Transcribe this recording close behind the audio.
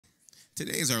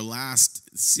Today is our last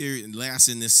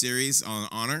in this series on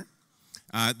honor.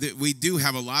 We do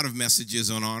have a lot of messages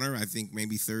on honor. I think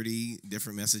maybe 30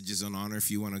 different messages on honor.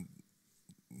 If you want to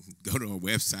go to our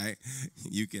website,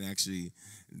 you can actually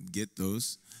get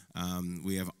those.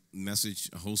 We have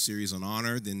a whole series on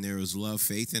honor. Then there was love,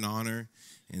 faith, and honor.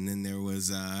 And then there was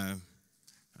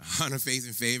honor, faith,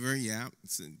 and favor. Yeah,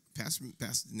 Pastor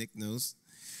Nick knows.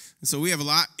 And so we have a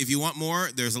lot. If you want more,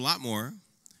 there's a lot more.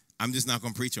 I'm just not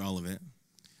going to preach all of it.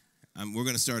 We're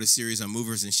going to start a series on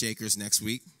movers and shakers next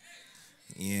week.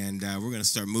 And we're going to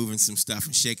start moving some stuff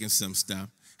and shaking some stuff.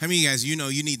 How many of you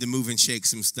guys, you need to move and shake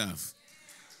some stuff?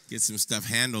 Get some stuff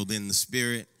handled in the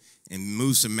spirit and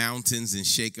move some mountains and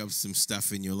shake up some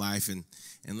stuff in your life. And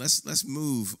let's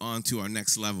move on to our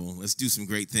next level. Let's do some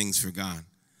great things for God.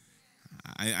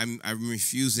 I'm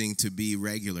refusing to be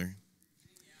regular.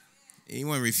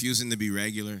 Anyone refusing to be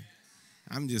regular?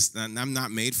 I'm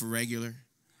not made for regular.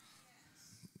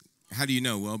 How do you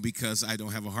know? Well, because I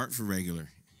don't have a heart for regular.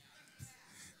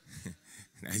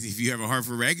 If you have a heart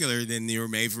for regular, then you're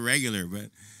made for regular. But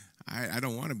I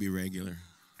don't want to be regular.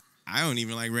 I don't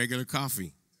even like regular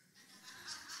coffee.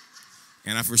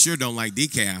 And I for sure don't like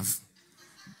decaf.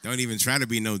 Don't even try to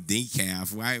be no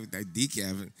decaf. Why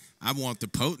decaf? I want the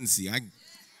potency.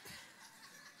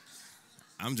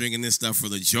 I'm drinking this stuff for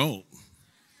the jolt.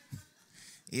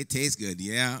 It tastes good,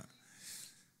 yeah.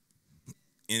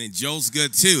 And it jolts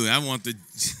good too. I want the,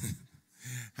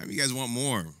 how many of you guys want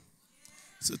more?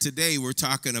 So today we're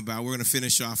going to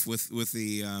finish off with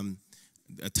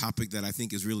a topic that I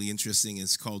think is really interesting.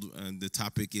 It's called, the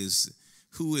topic is,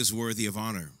 who is worthy of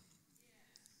honor?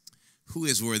 Who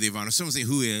is worthy of honor? Someone say,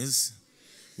 who is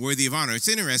worthy of honor? It's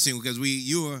interesting because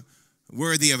you are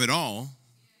worthy of it all.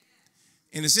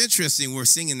 And it's interesting, we're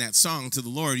singing that song to the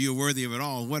Lord, you're worthy of it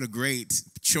all. What a great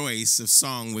choice of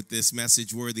song with this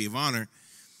message, worthy of honor.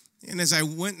 And as I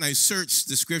went and I searched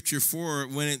the scripture for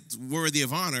when it's worthy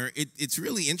of honor, it's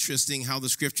really interesting how the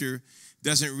scripture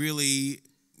doesn't really,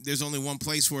 there's only one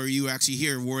place where you actually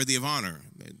hear worthy of honor.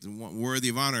 Worthy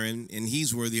of honor, and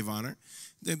he's worthy of honor.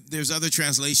 There's other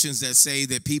translations that say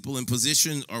that people in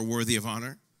position are worthy of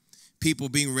honor. People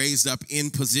being raised up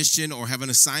in position or have an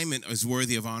assignment is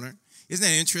worthy of honor. Isn't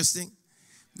that interesting?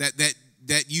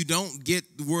 That you don't get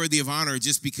worthy of honor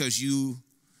just because you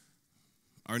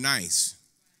are nice.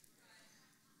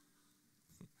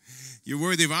 You're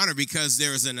worthy of honor because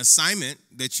there is an assignment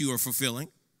that you are fulfilling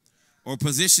or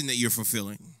position that you're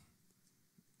fulfilling.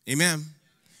 Amen.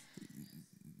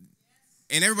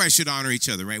 And everybody should honor each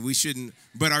other, right? We shouldn't,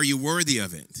 but are you worthy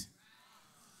of it?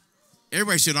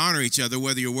 Everybody should honor each other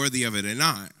whether you're worthy of it or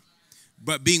not.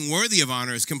 But being worthy of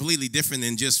honor is completely different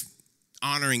than just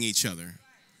honoring each other.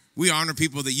 We honor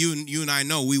people that you and I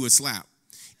know we would slap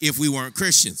if we weren't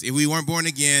Christians. If we weren't born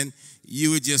again,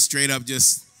 you would just straight up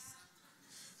just,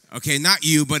 okay, not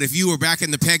you, but if you were back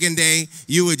in the pagan day,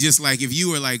 you would just like, if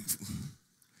you were like,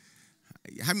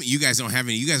 how many, you guys don't have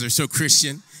any, you guys are so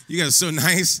Christian, you guys are so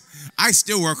nice. I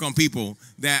still work on people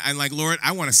that I'm like, Lord,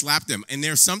 I want to slap them. And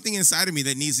there's something inside of me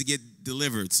that needs to get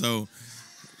delivered. So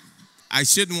I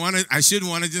shouldn't want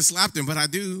to just slap them, but I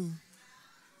do.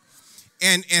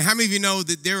 And how many of you know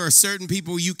that there are certain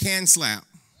people you can slap?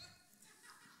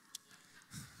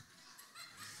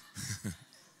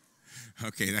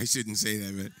 Okay, I shouldn't say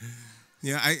that, but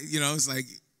yeah, it's like,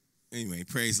 anyway,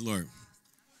 praise the Lord.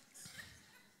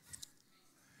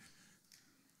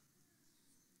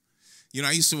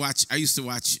 I used to watch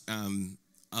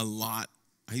a lot.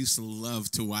 I used to love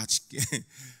to watch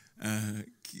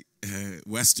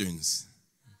Westerns,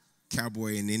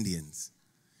 cowboy and Indians.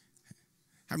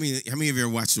 How many of you ever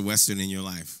watched a Western in your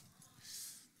life?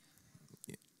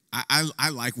 I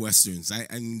like Westerns. I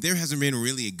mean, there hasn't been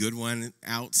really a good one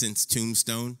out since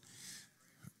Tombstone.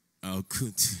 Oh,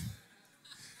 good.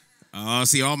 Oh,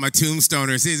 see, all my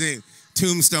Tombstoners.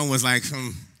 Tombstone was like,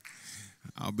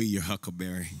 I'll be your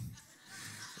Huckleberry.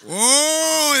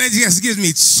 Oh, that just gives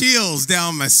me chills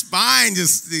down my spine.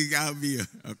 Just think I'll be a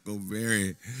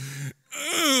Huckleberry.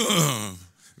 Ugh.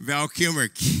 Val Kilmer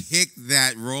kicked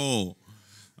that role.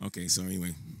 Okay, so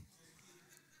anyway.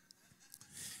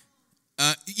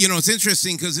 It's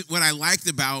interesting because what I liked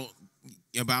about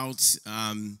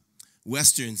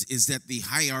Westerns is that the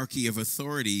hierarchy of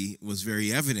authority was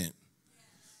very evident.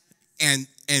 And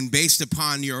based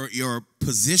upon your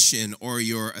position or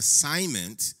your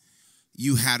assignment,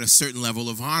 you had a certain level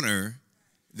of honor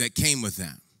that came with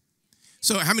that.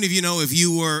 So how many of you know if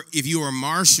you were a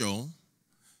marshal,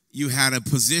 you had a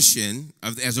position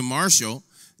as a marshal,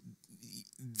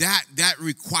 that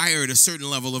required a certain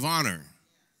level of honor,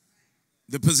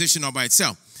 the position all by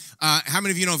itself. How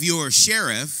many of you know if you were a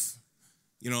sheriff,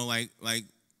 like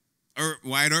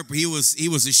Wyatt Earp. He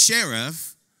was a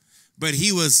sheriff, but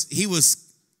he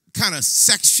was kind of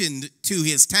sectioned to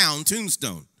his town,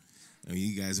 Tombstone.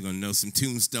 You guys are going to know some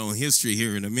Tombstone history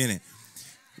here in a minute.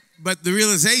 But the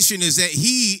realization is that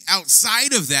he,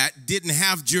 outside of that, didn't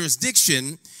have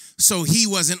jurisdiction, so he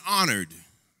wasn't honored.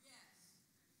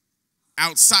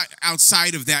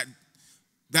 Outside of that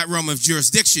realm of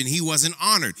jurisdiction, he wasn't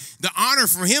honored. The honor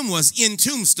for him was in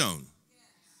Tombstone.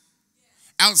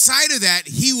 Outside of that,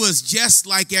 he was just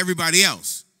like everybody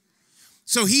else.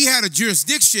 So he had a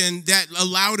jurisdiction that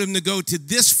allowed him to go to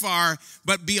this far,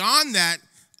 but beyond that,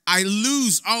 I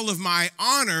lose all of my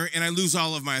honor and I lose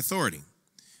all of my authority.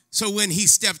 So when he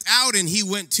stepped out and he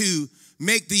went to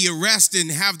make the arrest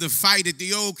and have the fight at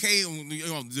the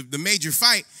the major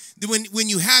fight, when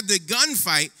you had the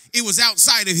gunfight, it was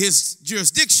outside of his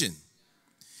jurisdiction.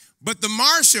 But the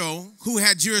marshal, who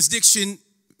had jurisdiction,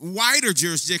 wider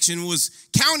jurisdiction, was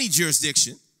county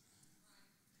jurisdiction.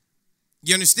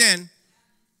 You understand?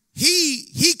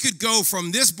 He could go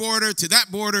from this border to that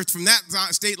border, from that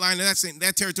state line to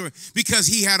that territory, because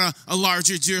he had a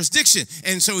larger jurisdiction.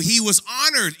 And so he was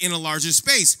honored in a larger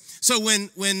space. So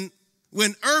when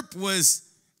Earp was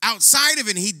outside of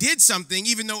it and he did something,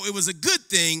 even though it was a good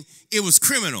thing, it was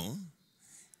criminal.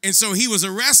 And so he was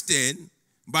arrested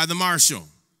by the marshal.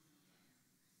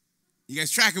 You guys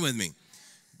tracking with me?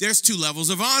 There's two levels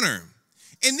of honor.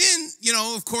 And then,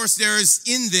 of course, there's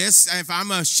in this, if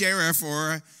I'm a sheriff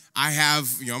or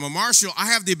I'm a marshal, I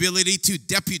have the ability to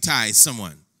deputize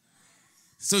someone.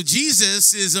 So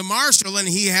Jesus is a marshal and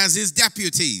he has his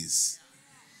deputies.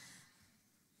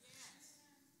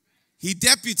 He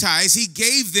deputized, he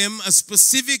gave them a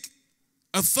specific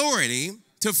authority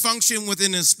to function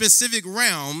within a specific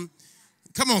realm.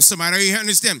 Come on, somebody, you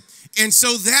understand? And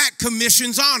so that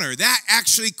commissions honor. That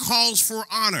actually calls for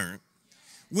honor.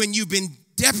 When you've been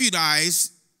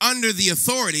deputized under the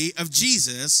authority of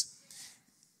Jesus,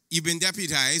 you've been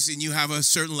deputized and you have a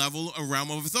certain level, a realm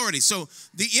of authority. So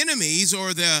the enemies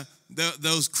or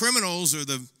those criminals or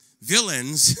the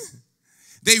villains,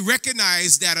 they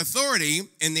recognize that authority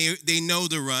and they know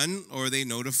to run or they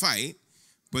know to fight,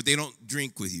 but they don't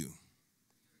drink with you.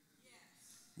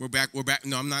 We're back.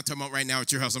 No, I'm not talking about right now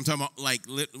at your house. I'm talking about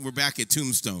we're back at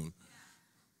Tombstone.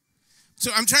 So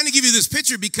I'm trying to give you this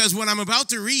picture because when I'm about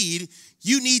to read,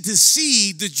 you need to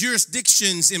see the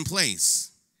jurisdictions in place.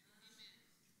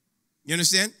 You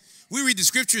understand? We read the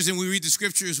scriptures and we read the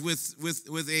scriptures with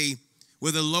a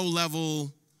low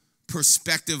level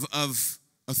perspective of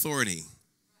authority.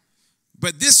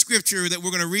 But this scripture that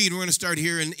we're going to read, we're going to start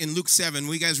here in Luke 7.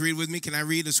 Will you guys read with me? Can I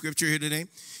read a scripture here today?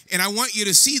 And I want you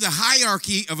to see the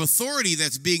hierarchy of authority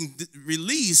that's being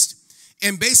released.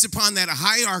 And based upon that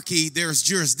hierarchy, there's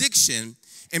jurisdiction.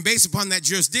 And based upon that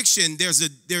jurisdiction, there's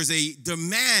a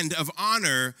demand of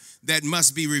honor that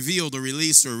must be revealed or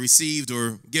released or received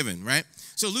or given, right?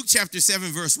 So Luke chapter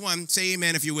 7, verse 1, say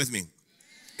amen if you're with me.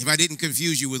 If I didn't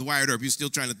confuse you with Wyatt Earp, you're still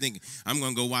trying to think, I'm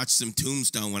going to go watch some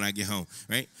Tombstone when I get home,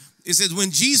 right? It says, when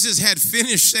Jesus had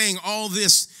finished saying all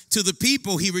this to the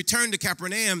people, he returned to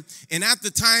Capernaum, and at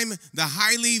the time, the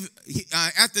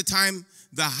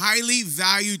highly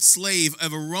valued slave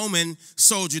of a Roman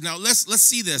soldier. Now, let's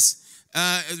see this.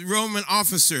 Roman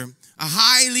officer, a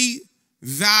highly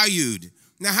valued.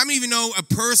 Now, how many of you know a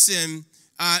person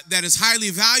that is highly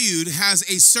valued has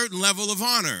a certain level of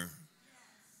honor?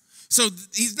 So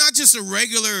he's not just a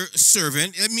regular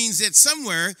servant. It means that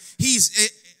somewhere he's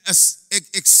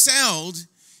excelled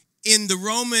in the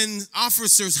Roman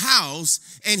officer's house,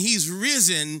 and he's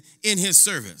risen in his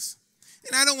service.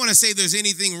 And I don't want to say there's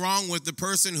anything wrong with the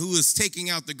person who is taking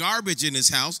out the garbage in his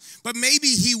house, but maybe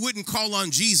he wouldn't call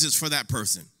on Jesus for that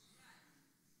person.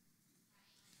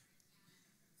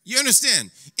 You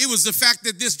understand? It was the fact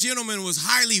that this gentleman was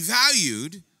highly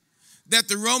valued that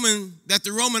the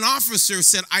Roman officer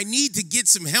said, I need to get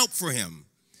some help for him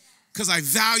because I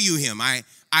value him. I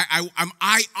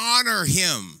honor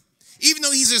him. Even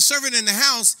though he's a servant in the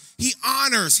house, he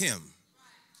honors him.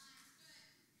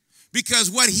 Because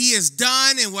what he has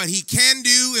done and what he can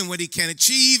do and what he can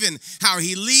achieve and how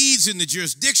he leads in the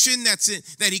jurisdiction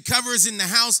that he covers in the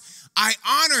house, I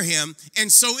honor him.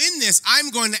 And so in this, I'm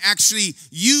going to actually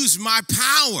use my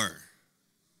power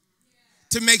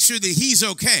to make sure that he's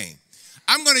okay.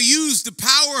 I'm going to use the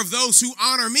power of those who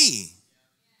honor me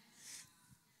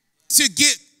to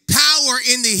get power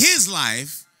into his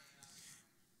life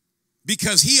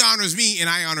because he honors me and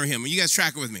I honor him. Are you guys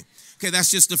tracking with me? Okay,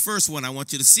 that's just the first one I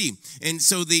want you to see. And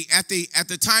so at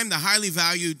the time, the highly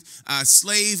valued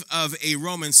slave of a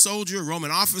Roman soldier, Roman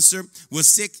officer, was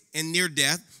sick and near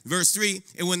death. Verse 3,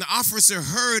 and when the officer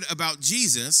heard about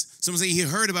Jesus, someone say he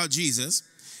heard about Jesus,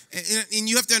 and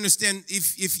you have to understand,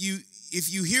 if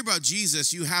you hear about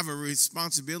Jesus, you have a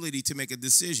responsibility to make a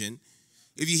decision.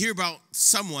 If you hear about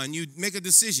someone, you make a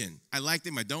decision. I like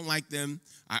them, I don't like them,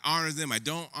 I honor them, I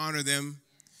don't honor them.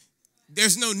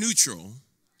 There's no neutral.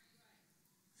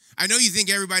 I know you think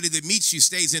everybody that meets you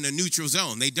stays in a neutral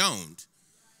zone. They don't.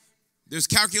 There's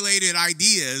calculated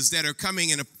ideas that are coming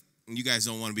in you guys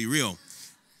don't want to be real.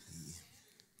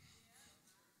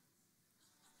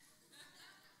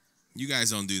 You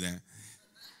guys don't do that.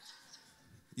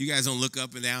 You guys don't look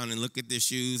up and down and look at their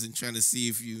shoes and try to see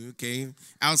if you, okay.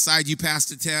 Outside, you passed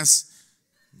the test.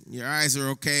 Your eyes are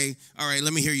okay. All right,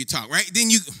 let me hear you talk, right? Then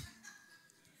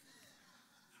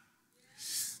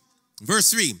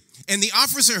Verse 3, and the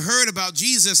officer heard about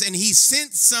Jesus, and he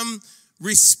sent some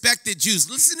respected Jews.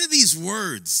 Listen to these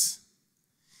words.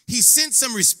 He sent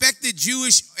some respected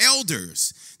Jewish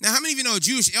elders. Now, how many of you know a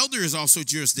Jewish elder is also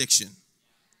jurisdiction?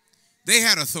 They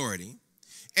had authority.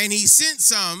 And he sent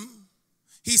some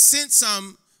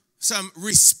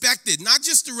respected, not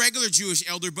just the regular Jewish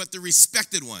elder, but the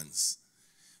respected ones.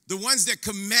 The ones that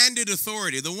commanded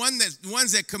authority, the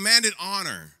ones that commanded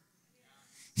honor.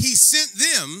 He sent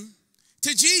them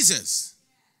to Jesus.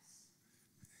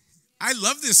 I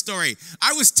love this story.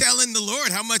 I was telling the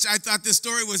Lord how much I thought this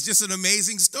story was just an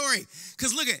amazing story.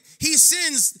 Because look at, he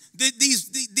sends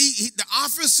the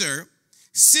officer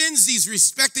sends these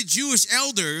respected Jewish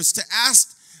elders to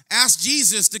ask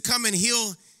Jesus to come and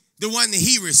heal the one that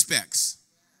he respects.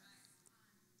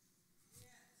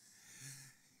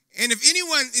 And if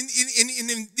anyone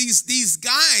in these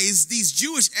guys, these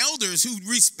Jewish elders who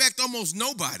respect almost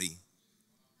nobody,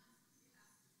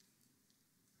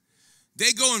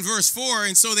 they go in verse 4,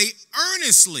 and so they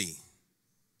earnestly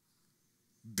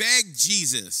beg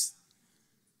Jesus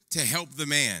to help the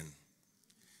man.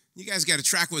 You guys got to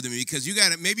track with me, because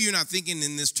maybe you're not thinking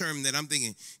in this term that I'm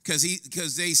thinking,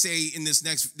 because they say in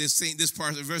this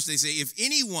part of the verse, they say, if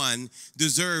anyone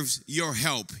deserves your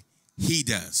help, he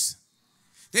does.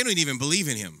 They don't even believe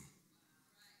in him.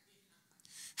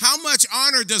 How much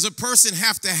honor does a person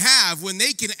have to have when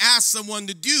they can ask someone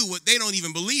to do what they don't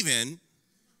even believe in?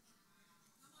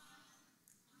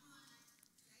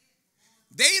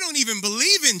 They don't even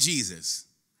believe in Jesus.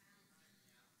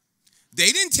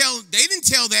 They didn't tell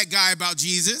that guy about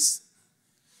Jesus.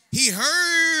 He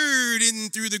heard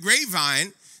through the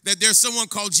grapevine that there's someone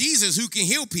called Jesus who can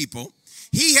heal people.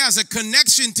 He has a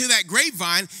connection to that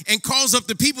grapevine and calls up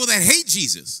the people that hate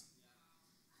Jesus.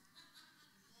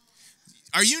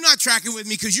 Are you not tracking with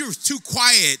me? Because you're too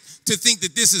quiet to think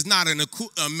that this is not an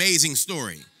amazing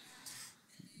story.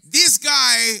 This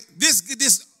guy,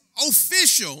 this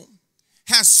official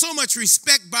has so much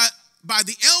respect by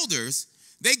the elders,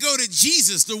 they go to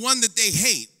Jesus, the one that they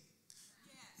hate,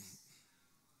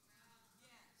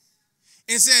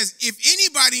 and says, if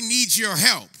anybody needs your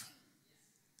help,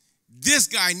 this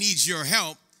guy needs your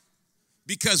help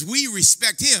because we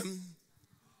respect him.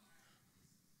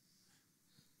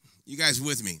 You guys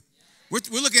with me?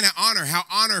 We're looking at honor, how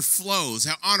honor flows,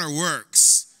 how honor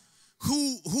works.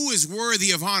 Who is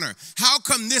worthy of honor? How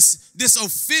come this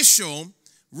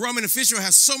Roman official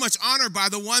has so much honor by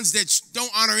the ones that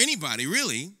don't honor anybody,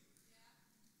 really?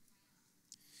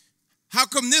 How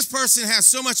come this person has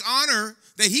so much honor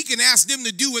that he can ask them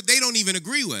to do what they don't even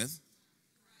agree with?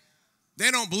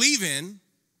 They don't believe in.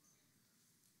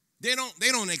 They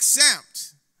don't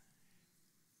accept.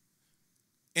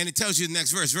 And it tells you the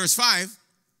next verse. Verse 5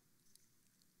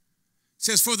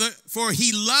 says, for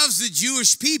he loves the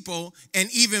Jewish people and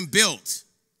even built.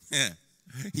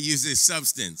 He uses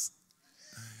substance.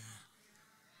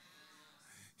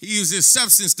 He uses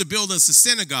substance to build us a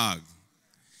synagogue.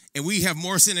 And we have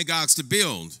more synagogues to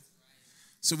build.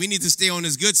 So we need to stay on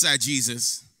his good side,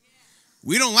 Jesus.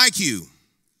 We don't like you,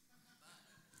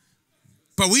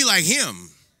 but we like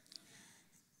him.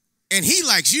 And he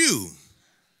likes you.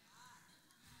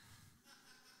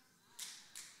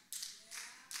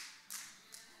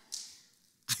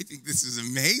 I think this is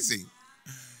amazing.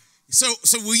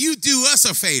 So will you do us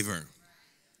a favor?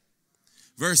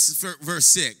 Verse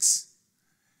 6.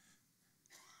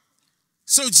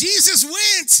 So Jesus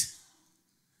went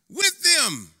with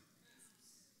them.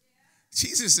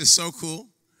 Jesus is so cool.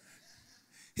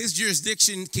 His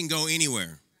jurisdiction can go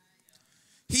anywhere.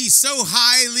 He's so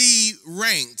highly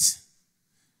ranked.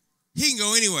 He can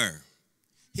go anywhere.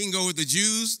 He can go with the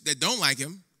Jews that don't like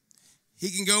him. He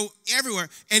can go everywhere.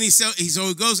 And he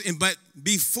goes in, but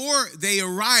before they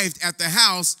arrived at the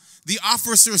house, the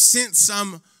officer sent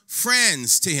some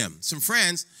friends to him,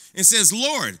 and says,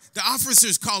 Lord, the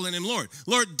officer's calling him Lord.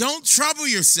 Lord, don't trouble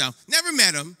yourself. Never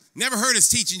met him, never heard his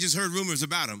teaching, just heard rumors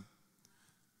about him.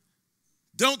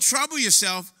 Don't trouble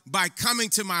yourself by coming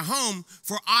to my home,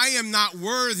 for I am not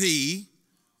worthy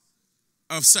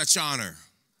of such honor.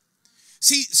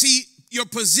 See, your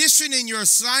position and your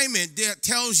assignment that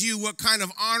tells you what kind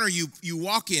of honor you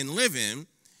walk in, live in.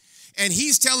 And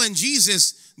he's telling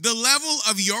Jesus, the level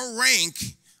of your rank,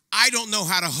 I don't know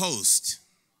how to host.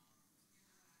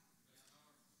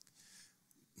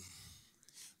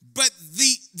 But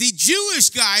the Jewish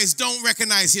guys don't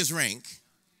recognize his rank.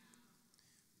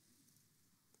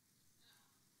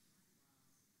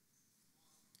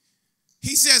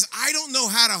 He says, I don't know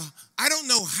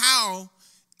how,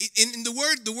 in the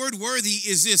word worthy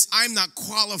is this, I'm not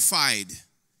qualified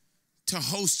to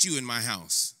host you in my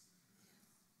house.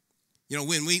 You know,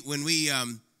 when we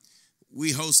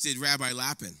hosted Rabbi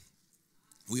Lappin,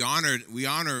 we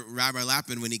honor Rabbi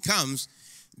Lappin when he comes,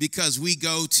 because we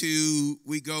go to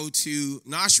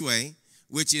Nashwe,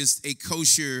 which is a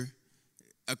kosher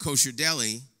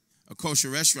deli, a kosher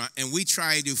restaurant, and we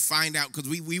try to find out, because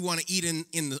we want to eat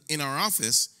in our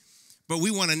office, but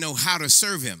we want to know how to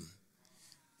serve him.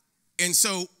 And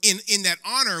so in that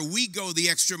honor, we go the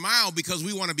extra mile because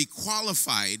we want to be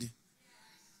qualified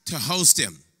to host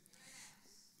him.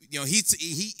 You know,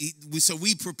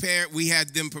 we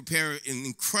had them prepare an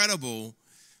incredible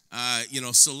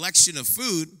selection of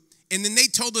food, and then they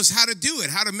told us how to do it,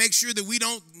 how to make sure that we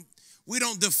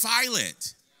don't defile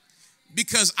it,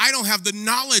 because I don't have the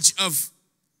knowledge of.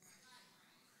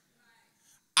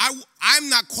 I'm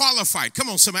not qualified. Come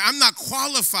on, somebody, I'm not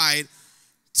qualified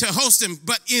to host him.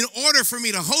 But in order for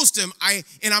me to host him, I'm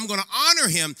going to honor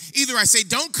him. Either I say,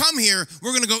 don't come here,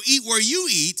 we're going to go eat where you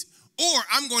eat, or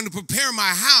I'm going to prepare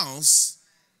my house,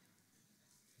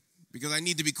 because I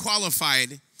need to be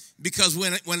qualified. Because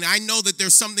when I know that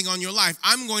there's something on your life,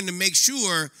 I'm going to make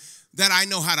sure that I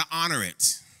know how to honor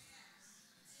it.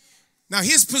 Now,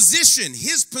 his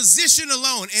position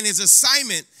alone and his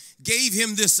assignment gave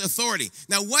him this authority.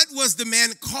 Now, what was the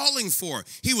man calling for?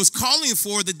 He was calling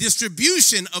for the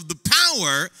distribution of the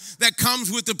power that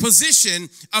comes with the position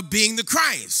of being the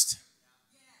Christ.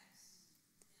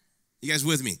 You guys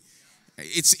with me?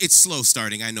 It's slow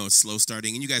starting. I know it's slow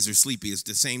starting, and you guys are sleepy at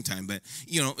the same time, but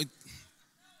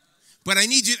but I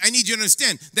need you to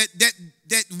understand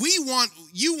that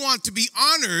you want to be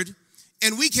honored,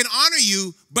 and we can honor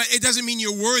you, but it doesn't mean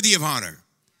you're worthy of honor.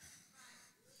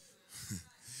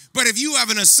 But if you have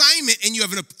an assignment and you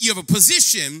have a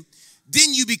position,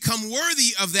 then you become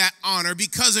worthy of that honor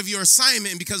because of your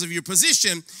assignment and because of your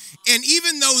position. And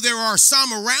even though there are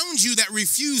some around you that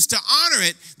refuse to honor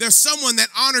it, there's someone that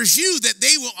honors you that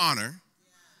they will honor.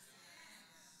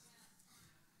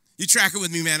 You tracking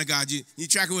with me, man of God? You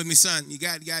tracking with me, son? You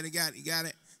got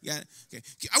it. Okay.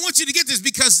 I want you to get this,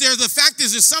 because the fact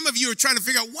is that some of you are trying to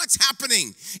figure out what's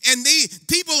happening, and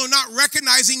people are not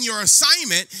recognizing your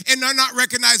assignment, and they're not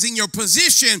recognizing your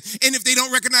position. And if they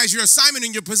don't recognize your assignment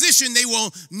and your position, they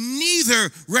will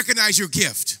neither recognize your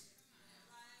gift.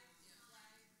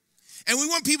 And we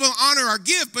want people to honor our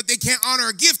gift, but they can't honor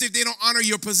a gift if they don't honor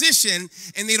your position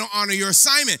and they don't honor your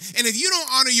assignment. And if you don't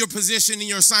honor your position and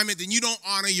your assignment, then you don't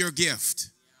honor your gift.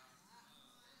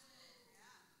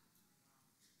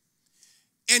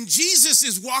 And Jesus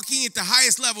is walking at the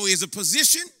highest level. He has a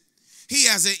position, he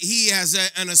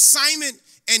has an assignment,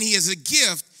 and he has a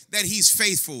gift that he's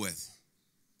faithful with.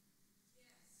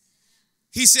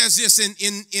 He says this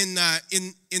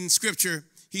in Scripture.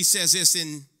 He says this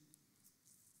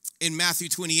in Matthew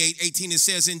 28:18. It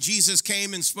says, and Jesus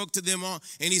came and spoke to them all,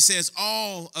 and he says,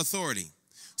 all authority.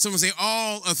 Someone say,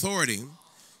 all authority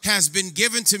has been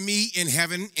given to me in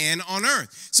heaven and on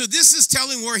earth. So this is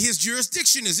telling where his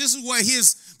jurisdiction is. This is what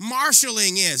his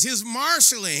marshaling is. His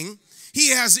marshaling, he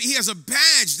has a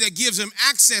badge that gives him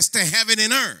access to heaven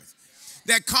and earth,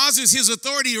 that causes his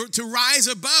authority to rise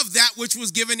above that which was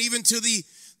given even to the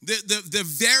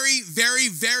very, very,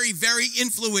 very, very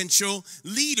influential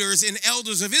leaders and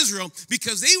elders of Israel,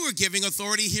 because they were giving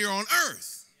authority here on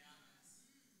earth,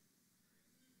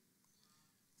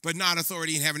 but not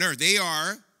authority in heaven and earth. They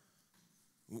are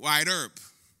wide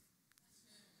earth.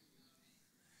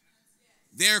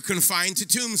 They're confined to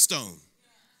Tombstone.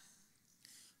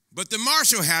 But the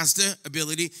marshal has the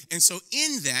ability, and so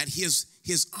in that, his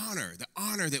honor, the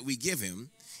honor that we give him,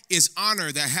 is honor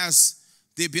that has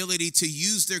the ability to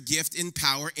use their gift in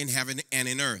power in heaven and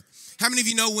in earth. How many of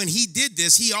you know when he did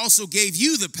this, he also gave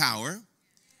you the power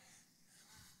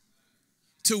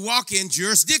to walk in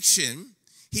jurisdiction?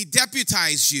 He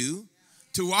deputized you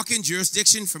To walk in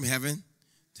jurisdiction from heaven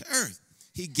to earth.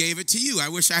 He gave it to you. I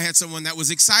wish I had someone that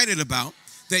was excited about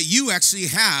that you actually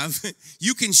have.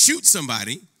 You can shoot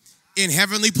somebody in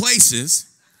heavenly places,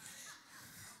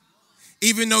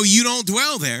 even though you don't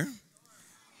dwell there.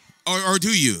 Or do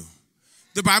you?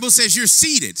 The Bible says you're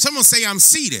seated. Someone say, I'm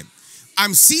seated.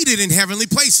 I'm seated in heavenly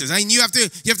places. I mean, you have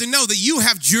to know that you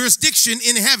have jurisdiction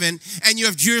in heaven and you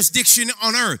have jurisdiction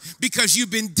on earth because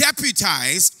you've been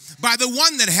deputized by the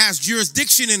one that has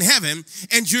jurisdiction in heaven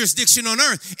and jurisdiction on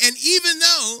earth. And even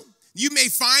though you may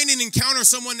find and encounter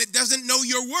someone that doesn't know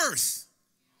your worth,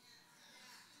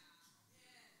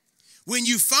 when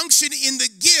you function in the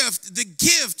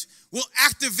gift will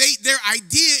activate their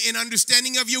idea and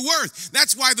understanding of your worth.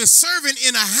 That's why the servant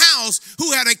in a house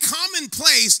who had a common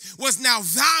place was now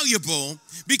valuable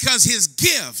because his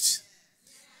gift.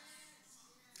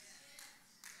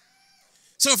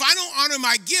 So if I don't honor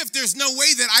my gift, there's no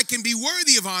way that I can be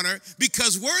worthy of honor,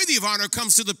 because worthy of honor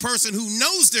comes to the person who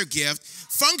knows their gift,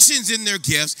 functions in their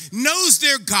gifts, knows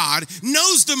their God,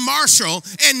 knows the marshal,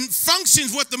 and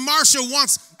functions what the marshal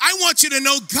wants. I want you to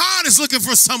know God is looking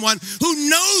for someone who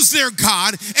knows their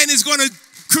God and is going to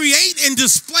create and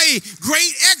display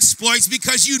great exploits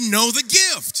because you know the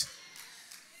gift.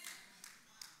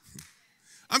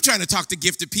 I'm trying to talk to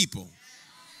gifted people.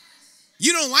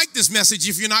 You don't like this message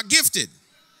if you're not gifted.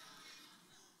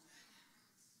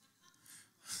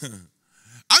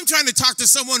 I'm trying to talk to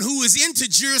someone who is into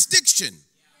jurisdiction.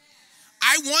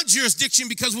 I want jurisdiction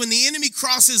because when the enemy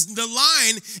crosses the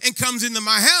line and comes into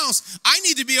my house, I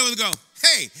need to be able to go,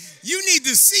 hey, you need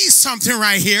to see something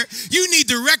right here. You need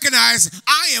to recognize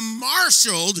I am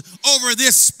marshaled over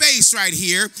this space right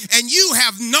here, and you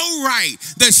have no right.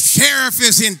 The sheriff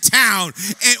is in town.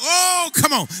 And oh,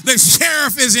 come on. The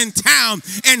sheriff is in town,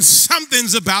 and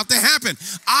something's about to happen.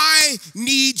 I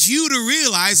need you to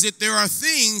realize that there are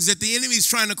things that the enemy is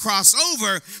trying to cross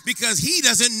over because he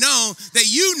doesn't know that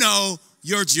you know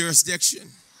your jurisdiction.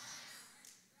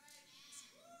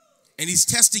 And he's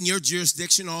testing your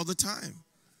jurisdiction all the time.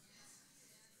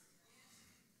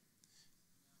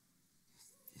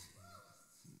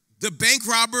 The bank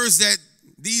robbers that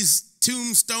these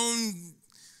tombstone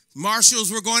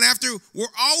marshals were going after were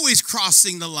always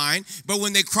crossing the line, but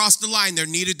when they crossed the line, there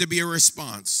needed to be a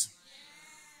response.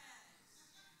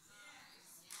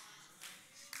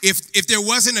 If there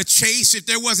wasn't a chase, if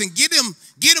there wasn't get him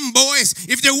boys,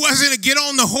 if there wasn't a get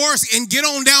on the horse and get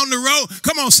on down the road,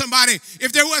 come on somebody,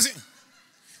 if there wasn't,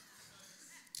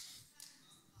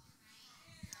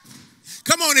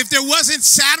 come on, if there wasn't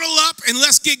saddle up and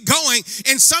let's get going.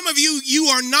 And some of you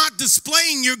are not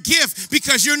displaying your gift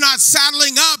because you're not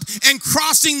saddling up and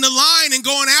crossing the line and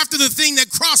going after the thing that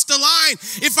crossed the line.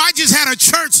 If I just had a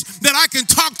church that I can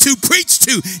talk to, preach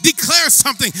to, declare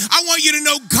something, I want you to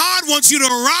know God wants you to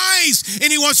arise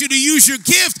and he wants you to use your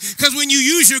gift, because when you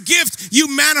use your gift,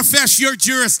 you manifest your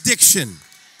jurisdiction.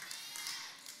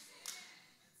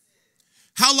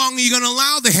 How long are you going to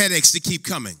allow the headaches to keep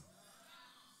coming?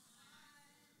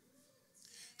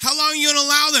 How long are you going to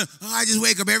allow them? Oh, I just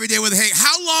wake up every day with a headache.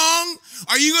 How long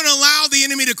are you going to allow the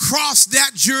enemy to cross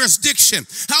that jurisdiction?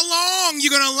 How long are you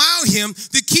going to allow him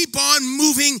to keep on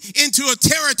moving into a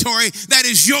territory that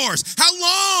is yours? How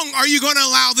long are you going to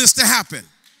allow this to happen?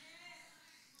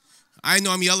 I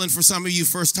know I'm yelling for some of you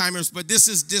first-timers, but this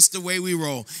is just the way we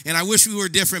roll. And I wish we were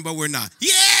different, but we're not.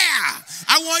 Yeah!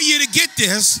 I want you to get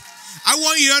this. I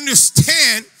want you to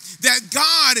understand that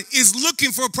God is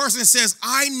looking for a person that says,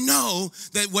 I know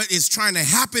that what is trying to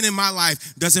happen in my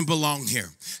life doesn't belong here.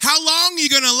 How long are you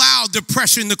going to allow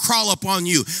depression to crawl up on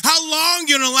you? How long are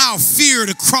you going to allow fear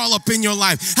to crawl up in your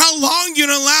life? How long are you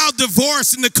going to allow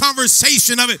divorce and the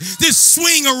conversation of it to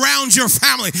swing around your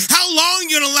family? How long are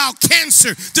you going to allow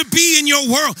cancer to be in your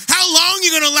world? How long are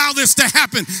you going to allow this to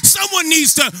happen? Someone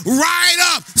needs to ride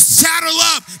up, saddle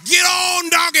up, get on,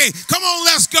 doggy. Come on,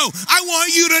 let's go. I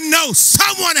want you to know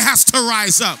someone has to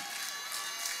rise up.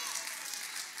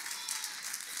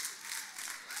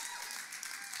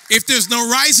 If there's no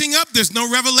rising up, there's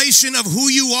no revelation of who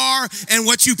you are and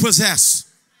what you possess.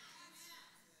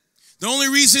 The only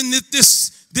reason that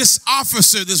this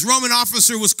officer, this Roman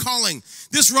officer was calling,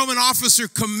 this Roman officer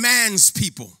commands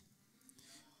people.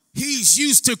 He's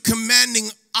used to commanding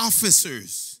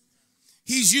officers.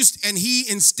 And he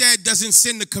instead doesn't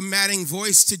send a commanding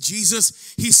voice to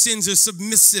Jesus. He sends a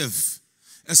submissive,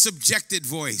 a subjected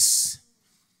voice.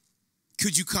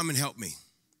 Could you come and help me?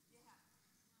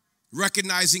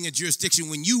 Recognizing a jurisdiction.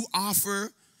 When you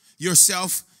offer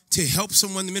yourself to help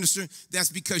someone to minister, that's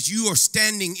because you are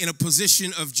standing in a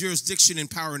position of jurisdiction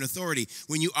and power and authority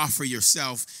when you offer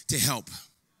yourself to help.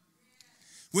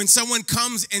 When someone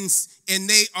comes and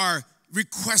they are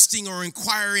requesting or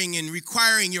inquiring and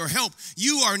requiring your help.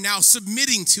 You are now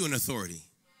submitting to an authority.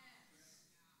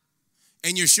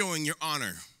 And you're showing your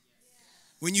honor.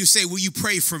 When you say, will you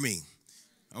pray for me?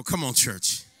 Oh, come on,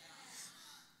 church.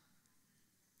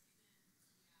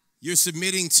 You're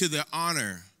submitting to the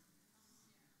honor.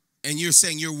 And you're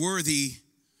saying you're worthy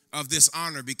of this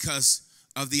honor because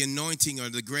of the anointing or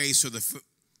the grace or the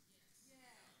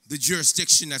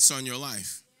jurisdiction that's on your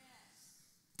life.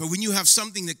 But when you have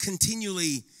something that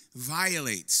continually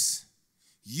violates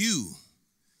you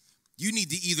need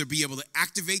to either be able to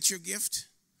activate your gift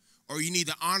or you need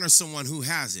to honor someone who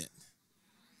has it.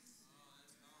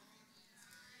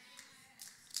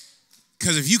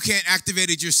 Because if you can't activate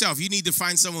it yourself, you need to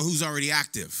find someone who's already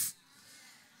active.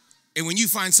 And when you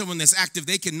find someone that's active,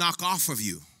 they can knock off of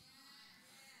you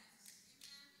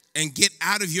and get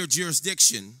out of your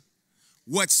jurisdiction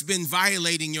what's been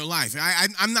violating your life.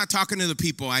 I'm not talking to the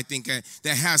people, I think,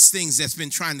 that has things that's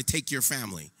been trying to take your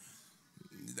family.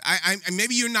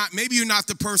 Maybe you're not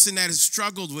the person that has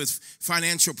struggled with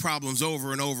financial problems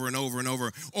over and over and over and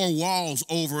over, or walls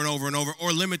over and over and over,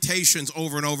 or limitations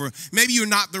over and over. Maybe you're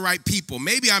not the right people.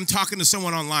 Maybe I'm talking to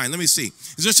someone online. Let me see.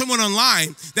 Is there someone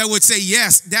online that would say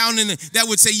yes, that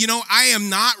would say, I am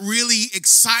not really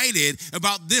excited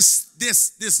about this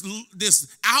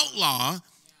outlaw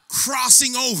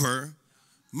crossing over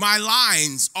my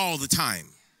lines all the time?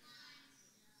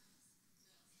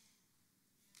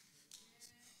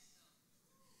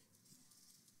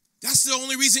 That's the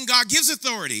only reason God gives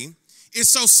authority, is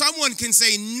so someone can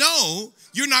say, no,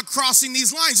 you're not crossing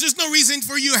these lines. There's no reason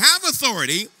for you to have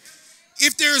authority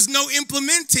if there is no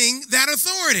implementing that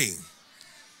authority.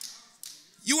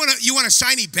 You want a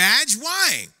shiny badge?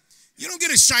 Why? You don't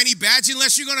get a shiny badge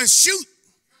unless you're going to shoot.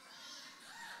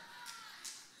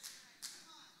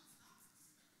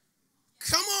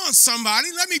 Come on, somebody.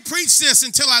 Let me preach this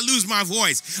until I lose my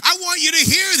voice. I want you to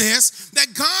hear this,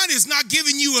 that God is not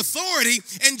giving you authority,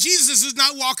 and Jesus is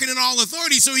not walking in all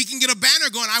authority so he can get a banner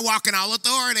going, I walk in all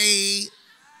authority.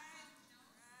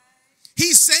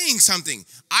 He's saying something.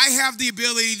 I have the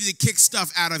ability to kick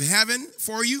stuff out of heaven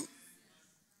for you.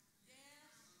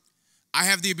 I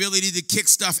have the ability to kick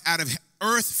stuff out of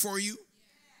earth for you.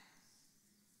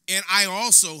 And I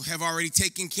also have already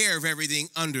taken care of everything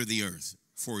under the earth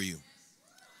for you.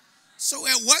 So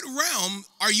at what realm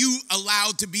are you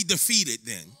allowed to be defeated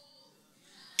then?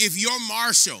 If you're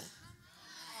Marshall,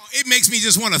 it makes me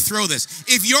just want to throw this.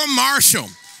 If your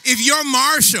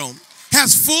Marshall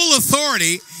has full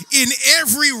authority in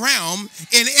every realm,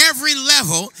 in every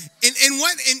level, and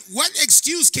what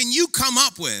excuse can you come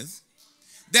up with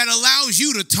that allows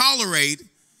you to tolerate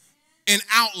an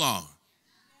outlaw?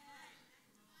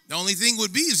 The only thing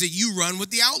would be is that you run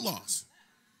with the outlaws.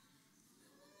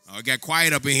 Oh, it got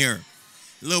quiet up in here.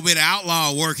 A little bit of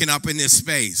outlaw working up in this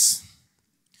space.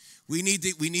 We need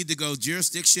to go.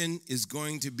 Jurisdiction is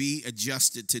going to be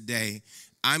adjusted today.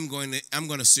 I'm going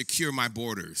to secure my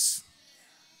borders.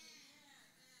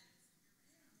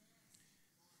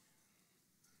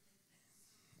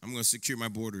 I'm going to secure my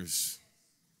borders.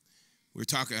 I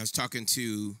was talking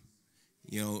to,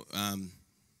 a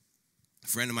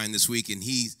friend of mine this week, and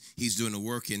he's doing a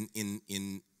work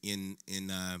in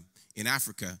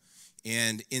Africa.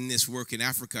 And in this work in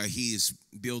Africa, he's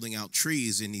building out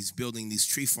trees, and he's building these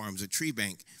tree farms, a tree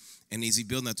bank. And as he's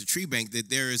building out the tree bank, that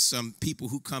there is some people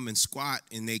who come and squat,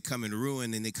 and they come and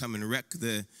ruin, and they come and wreck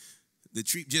the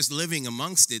tree. Just living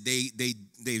amongst it,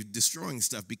 they're destroying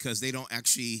stuff because they don't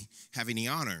actually have any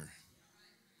honor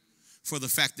for the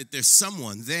fact that there's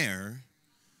someone there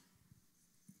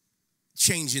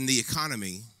changing the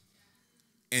economy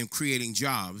and creating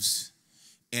jobs.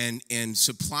 And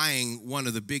supplying one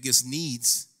of the biggest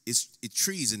needs is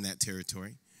trees in that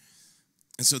territory.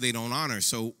 And so they don't honor.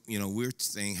 So, we're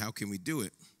saying, how can we do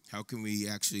it? How can we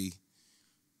actually?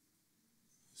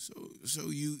 So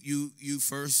you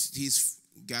first, he's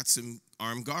got some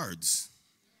armed guards.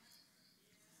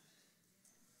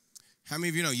 How many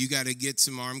of you know you got to get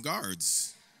some armed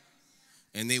guards?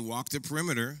 And they walk the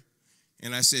perimeter.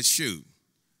 And I said, shoot.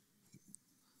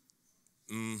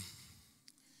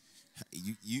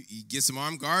 You get some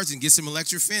armed guards and get some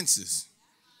electric fences.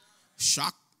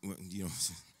 Shock,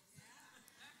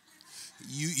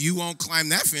 you won't climb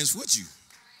that fence, would you?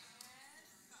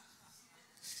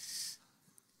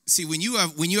 See, when you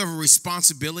have a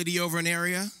responsibility over an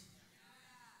area,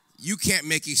 you can't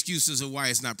make excuses of why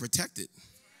it's not protected.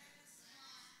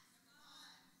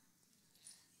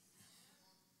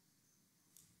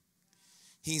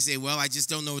 He can say, well, I just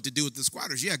don't know what to do with the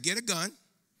squatters. Yeah, get a gun.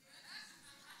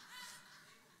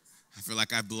 I feel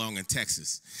like I belong in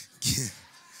Texas.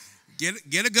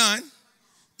 Get a gun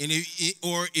And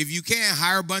if you can,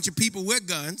 hire a bunch of people with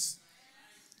guns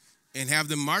and have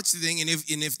them march the thing. And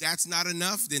if that's not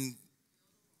enough, then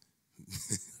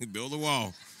build a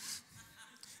wall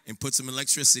and put some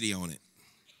electricity on it.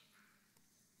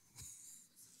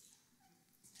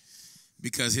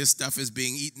 Because his stuff is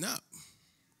being eaten up.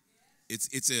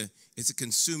 It's a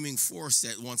consuming force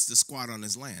that wants to squat on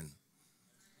his land.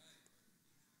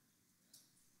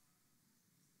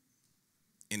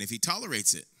 And if he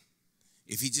tolerates it,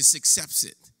 if he just accepts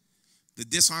it, the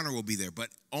dishonor will be there. But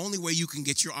only way you can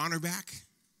get your honor back,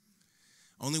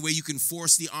 only way you can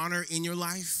force the honor in your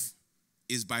life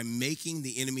is by making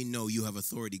the enemy know you have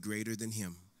authority greater than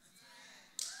him.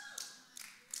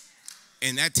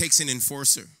 And that takes an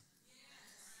enforcer.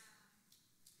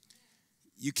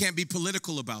 You can't be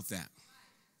political about that.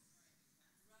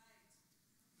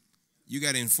 You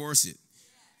got to enforce it.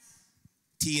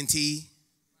 TNT.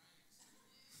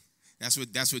 That's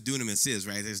what dunamis is,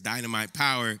 right? There's dynamite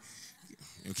power.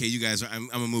 Okay, you guys, I'm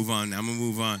going to move on. I'm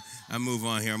move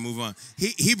on.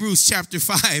 Hebrews chapter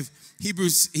 5.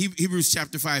 Hebrews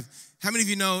chapter 5. How many of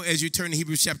you know, as you turn to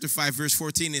Hebrews chapter 5, verse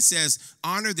 14, it says,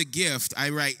 honor the gift. I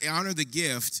write, honor the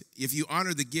gift. If you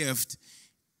honor the gift,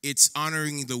 it's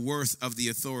honoring the worth of the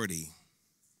authority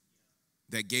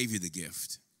that gave you the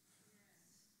gift.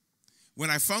 When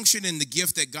I function in the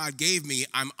gift that God gave me,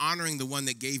 I'm honoring the one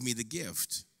that gave me the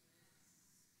gift.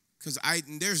 Because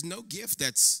there's no gift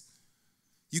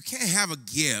you can't have a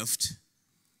gift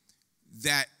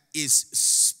that is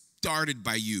started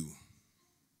by you.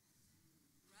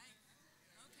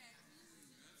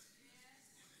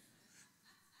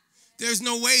 There's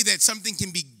no way that something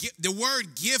can be, the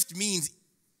word gift means,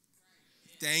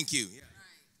 thank you. Yeah.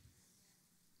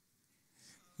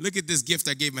 Look at this gift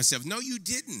I gave myself. No, you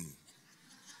didn't.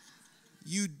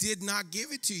 You did not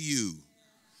give it to you.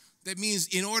 That means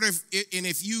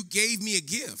if you gave me a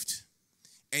gift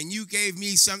and you gave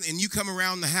me something and you come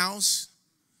around the house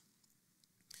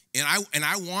and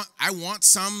I want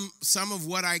some of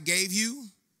what I gave you.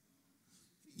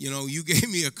 You know, you gave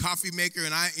me a coffee maker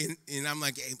and I'm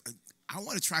like, hey, I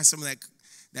want to try some of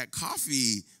that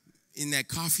coffee in that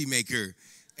coffee maker.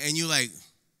 And you're like,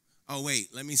 oh wait,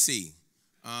 let me see.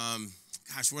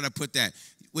 Gosh, where'd I put that?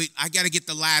 Wait, I got to get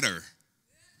the ladder.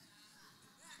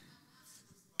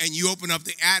 And you open up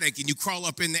the attic and you crawl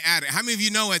up in the attic. How many of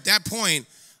you know at that point,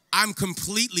 I'm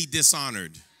completely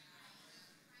dishonored?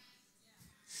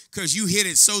 Because you hit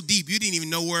it so deep, you didn't even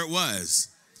know where it was.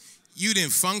 You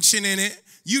didn't function in it.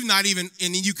 You've not even,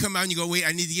 and then you come out and you go, wait,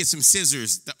 I need to get some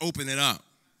scissors to open it up.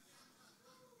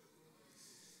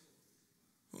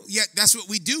 Yet that's what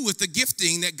we do with the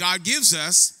gifting that God gives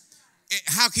us.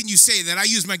 How can you say that I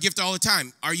use my gift all the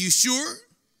time? Are you sure?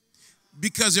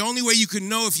 Because the only way you can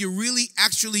know if you're really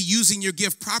actually using your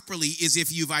gift properly is if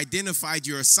you've identified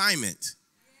your assignment.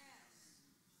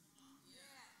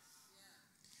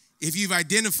 If you've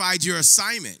identified your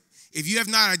assignment. If you have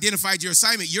not identified your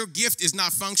assignment, your gift is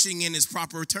not functioning in its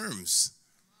proper terms.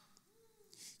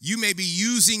 You may be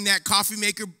using that coffee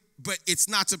maker, but it's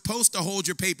not supposed to hold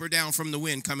your paper down from the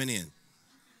wind coming in.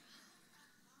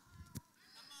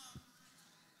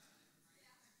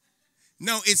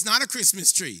 No, it's not a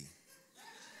Christmas tree.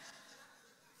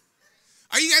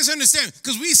 Are you guys understand?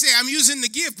 Because we say, I'm using the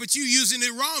gift, but you're using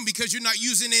it wrong because you're not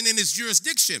using it in its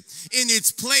jurisdiction, in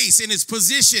its place, in its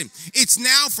position. It's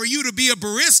now for you to be a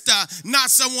barista, not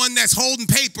someone that's holding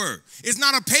paper. It's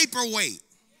not a paperweight.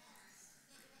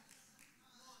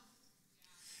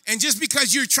 And just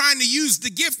because you're trying to use the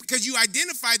gift because you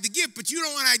identified the gift, but you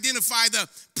don't want to identify the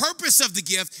purpose of the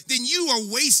gift, then you are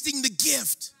wasting the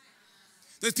gift.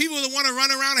 There's people that want to run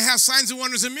around and have signs and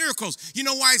wonders and miracles. You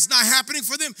know why it's not happening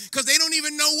for them? Because they don't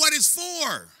even know what it's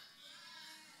for.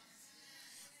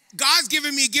 God's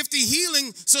given me a gift of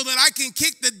healing so that I can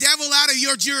kick the devil out of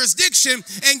your jurisdiction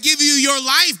and give you your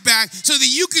life back so that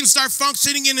you can start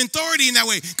functioning in authority in that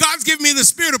way. God's given me the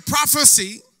spirit of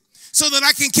prophecy so that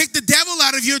I can kick the devil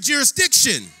out of your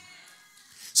jurisdiction.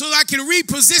 So that I can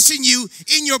reposition you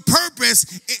in your purpose.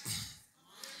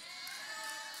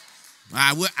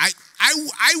 I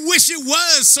wish it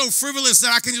was so frivolous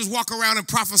that I can just walk around and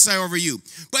prophesy over you.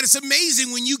 But it's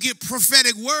amazing when you get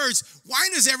prophetic words, why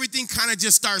does everything kind of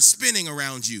just start spinning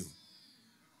around you?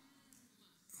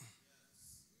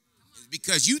 It's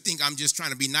because you think I'm just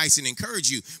trying to be nice and encourage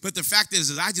you. But the fact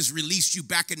is I just released you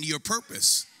back into your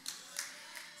purpose.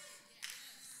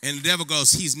 And the devil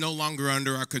goes, he's no longer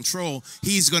under our control.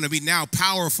 He's going to be now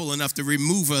powerful enough to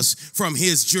remove us from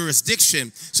his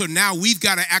jurisdiction. So now we've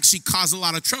got to actually cause a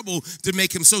lot of trouble to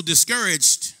make him so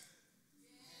discouraged.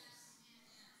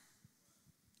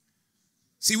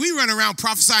 See, we run around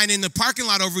prophesying in the parking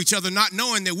lot over each other, not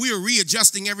knowing that we are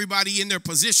readjusting everybody in their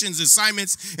positions,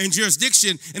 assignments, and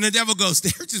jurisdiction. And the devil goes,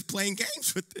 they're just playing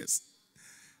games with this.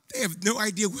 They have no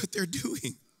idea what they're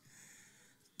doing.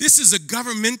 This is a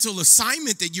governmental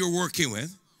assignment that you're working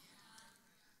with,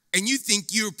 and you think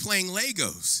you're playing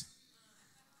Legos.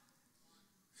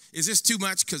 Is this too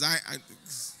much? Because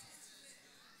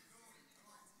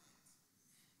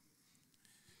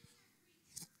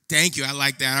Thank you. I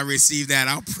like that. I received that.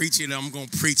 I'll preach it. I'm going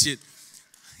to preach it.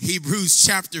 Hebrews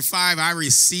chapter 5. I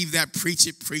received that. Preach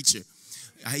it, preacher.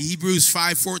 Hebrews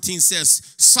 5:14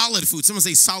 says, solid food. Someone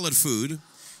say solid food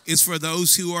is for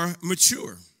those who are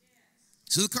mature.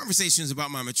 So the conversation is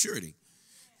about my maturity.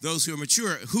 Those who are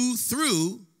mature, who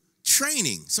through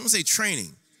training. Someone say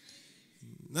training.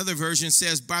 Another version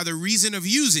says, by the reason of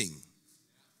using,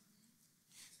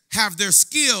 have their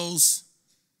skills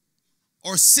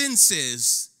or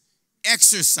senses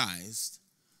exercised,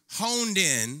 honed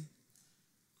in.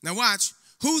 Now watch,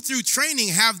 who through training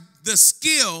have the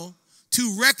skill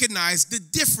to recognize the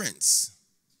difference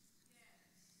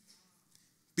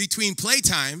between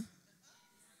playtime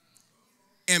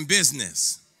and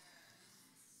business.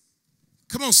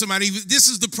 Come on, somebody. This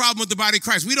is the problem with the body of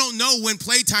Christ. We don't know when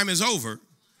playtime is over.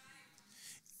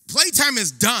 Playtime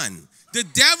is done. The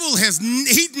devil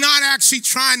he's not actually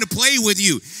trying to play with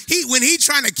you. When he's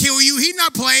trying to kill you, he's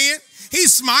not playing.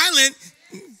 He's smiling.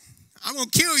 I'm going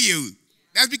to kill you.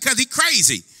 That's because he's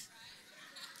crazy.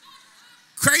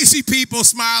 Crazy people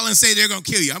smile and say they're going to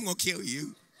kill you. I'm going to kill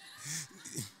you.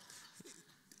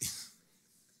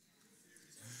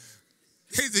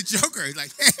 He's a joker. He's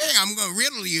like, hey, I'm going to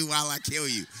riddle you while I kill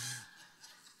you.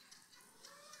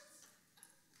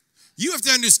 You have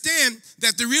to understand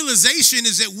that the realization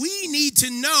is that we need to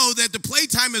know that the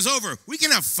playtime is over. We can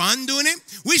have fun doing it.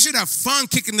 We should have fun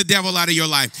kicking the devil out of your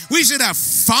life. We should have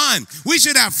fun. We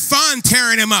should have fun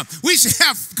tearing him up. We should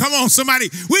have, come on somebody,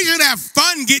 we should have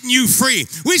fun getting you free.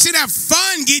 We should have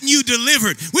fun getting you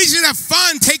delivered. We should have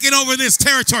fun taking over this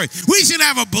territory. We should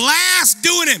have a blast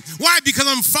doing it. Why? Because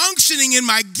I'm functioning in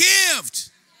my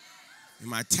gift, in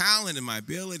my talent, in my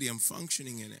ability. I'm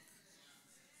functioning in it.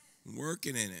 I'm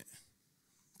working in it.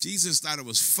 Jesus thought it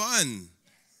was fun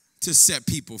to set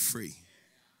people free.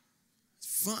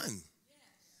 It's fun.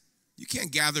 You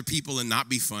can't gather people and not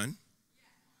be fun.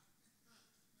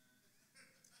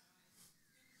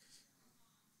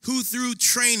 Who through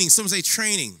training, someone say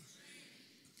training.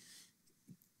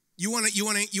 You want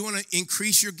to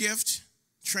increase your gift?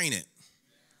 Train it.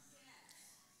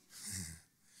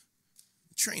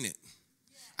 Train it.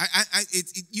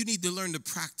 You need to learn to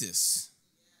practice.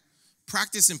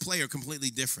 Practice and play are completely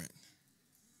different.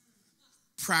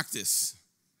 Practice.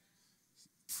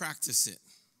 Practice it.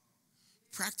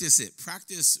 Practice it.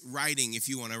 Practice writing if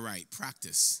you want to write.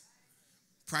 Practice.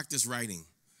 Practice writing.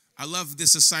 I love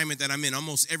this assignment that I'm in.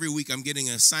 Almost every week I'm getting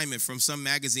an assignment from some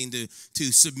magazine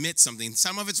to submit something.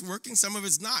 Some of it's working, some of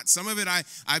it's not. Some of it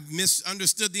I've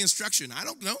misunderstood the instruction. I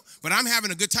don't know, but I'm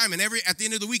having a good time. And at the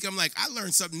end of the week, I'm like, I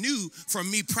learned something new from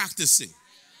me practicing.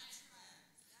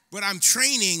 But I'm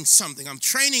training something. I'm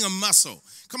training a muscle.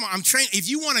 Come on, I'm training. If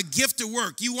you want a gift to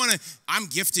work, I'm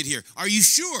gifted here. Are you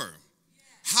sure?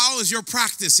 How is your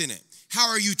practice in it? How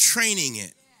are you training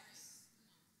it?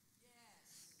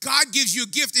 God gives you a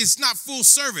gift. It's not full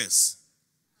service.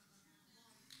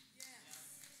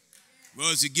 Well,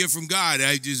 it's a gift from God.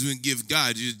 I just wouldn't give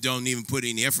God. You just don't even put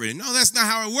any effort in. No, that's not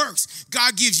how it works.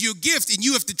 God gives you a gift, and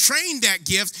you have to train that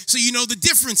gift so you know the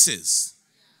differences.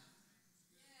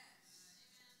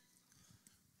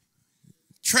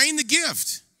 Train the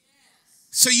gift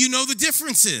so you know the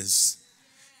differences.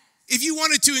 If you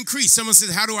wanted to increase, someone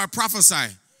said, how do I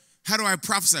prophesy? How do I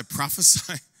prophesy?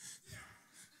 Prophesy?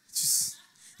 Just,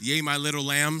 yea, my little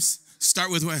lambs.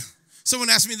 Start with what? Someone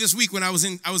asked me this week when I was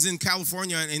in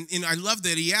California, and I love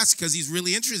that he asked because he's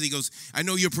really interested. He goes, I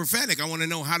know you're prophetic. I want to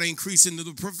know how to increase into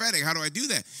the prophetic. How do I do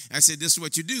that? I said, this is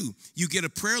what you do. You get a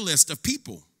prayer list of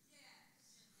people,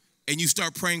 and you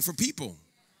start praying for people.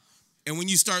 And when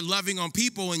you start loving on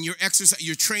people and you're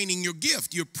training your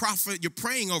gift, you're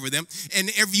praying over them. And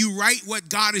if you write what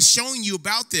God is showing you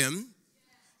about them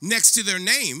next to their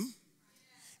name,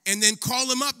 and then call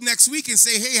them up next week and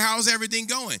say, hey, how's everything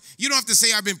going? You don't have to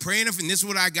say, I've been praying, and this is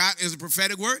what I got as a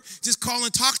prophetic word. Just call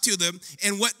and talk to them,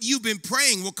 and what you've been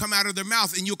praying will come out of their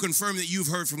mouth, and you'll confirm that you've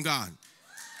heard from God.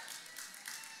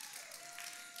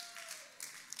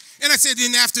 And I said,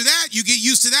 then after that, you get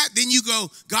used to that. Then you go,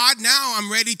 God, now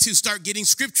I'm ready to start getting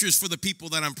scriptures for the people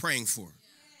that I'm praying for.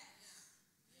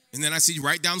 And then I said,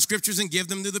 write down scriptures and give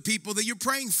them to the people that you're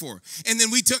praying for. And then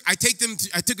I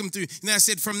took them through. And I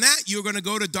said, from that, you're going to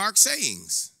go to dark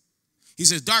sayings. He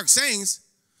says, dark sayings.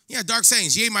 Yeah, dark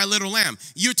sayings. Yea, my little lamb.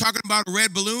 You're talking about a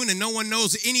red balloon, and no one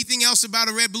knows anything else about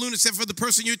a red balloon except for the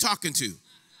person you're talking to.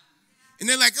 And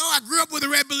they're like, oh, I grew up with a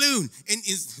red balloon. And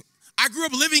I grew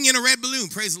up living in a red balloon.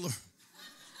 Praise the Lord.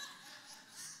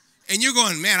 And you're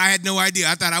going, man, I had no idea.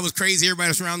 I thought I was crazy. Everybody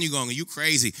else around you going, are you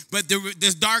crazy? But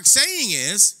this dark saying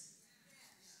is,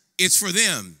 it's for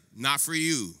them, not for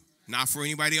you, not for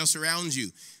anybody else around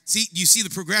you. See, you see the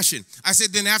progression. I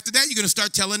said, then after that, you're going to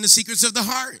start telling the secrets of the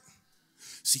heart.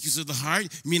 Secrets of the heart?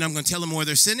 You mean I'm going to tell them where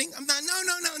they're sinning? I'm not,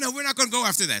 no. We're not going to go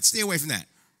after that. Stay away from that.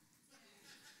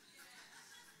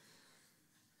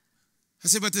 I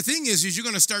said, but the thing is you're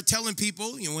going to start telling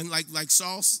people, you know, when like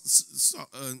Saul,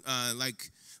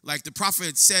 like the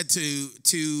prophet said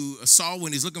to Saul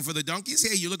when he's looking for the donkeys,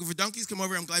 hey, you're looking for donkeys? Come over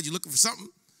here. I'm glad you're looking for something.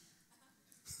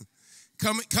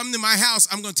 Come to my house.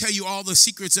 I'm going to tell you all the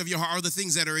secrets of your heart, or the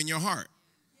things that are in your heart.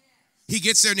 He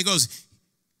gets there and he goes,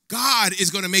 God is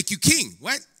going to make you king.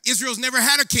 What? Israel's never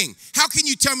had a king. How can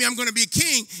you tell me I'm going to be a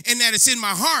king and that it's in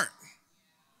my heart?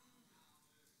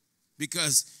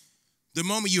 Because the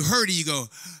moment you heard it, you go,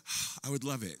 I would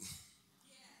love it.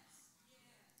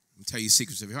 I'll tell you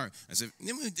secrets of your heart. I said,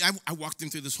 I walked him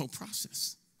through this whole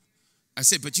process. I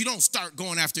said, but you don't start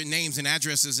going after names and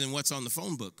addresses and what's on the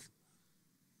phone book.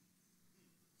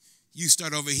 You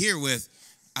start over here with,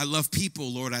 I love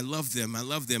people, Lord. I love them. I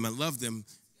love them. I love them.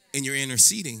 And you're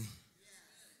interceding.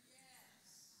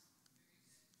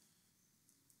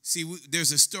 See,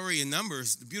 there's a story in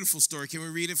Numbers, the beautiful story. Can we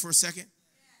read it for a second?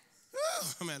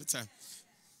 Oh, I'm out of time.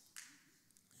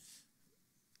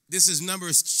 This is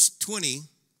Numbers 20,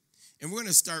 and we're going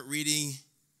to start reading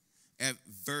at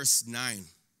verse 9.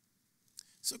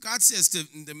 So God says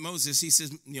to Moses, he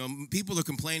says, you know, people are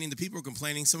complaining. The people are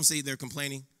complaining. Some say they're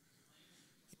complaining.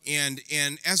 And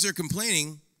as they're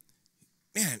complaining,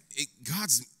 man,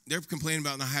 they're complaining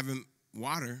about not having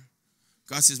water.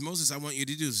 God says, Moses, I want you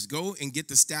to do this. Go and get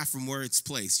the staff from where it's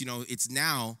placed. You know, it's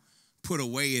now put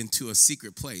away into a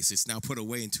secret place. It's now put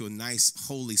away into a nice,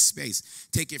 holy space.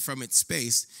 Take it from its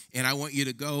space, and I want you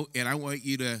to go, and I want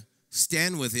you to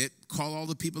stand with it. Call all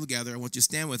the people together. I want you to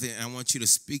stand with it, and I want you to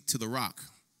speak to the rock.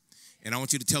 And I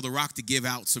want you to tell the rock to give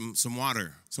out some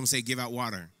water. Someone say, give out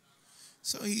water.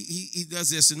 So he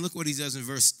does this, and look what he does in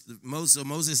verse Moses.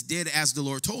 Moses did as the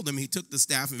Lord told him. He took the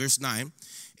staff in verse 9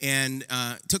 and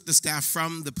took the staff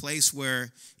from the place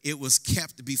where it was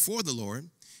kept before the Lord.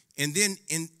 And then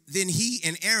he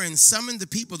and Aaron summoned the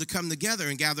people to come together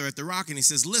and gather at the rock. And he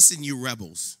says, listen, you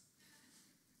rebels.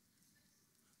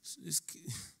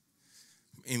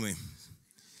 Anyway,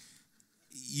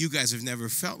 you guys have never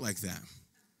felt like that.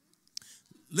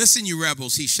 Listen, you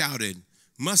rebels, he shouted.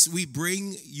 Must we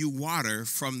bring you water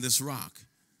from this rock?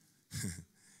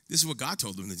 This is what God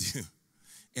told him to do.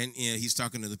 And he's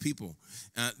talking to the people.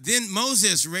 Then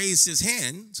Moses raised his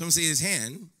hand. Someone say his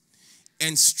hand.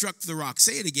 And struck the rock.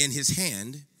 Say it again, his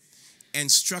hand.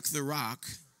 And struck the rock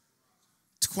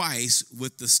twice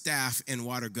with the staff, and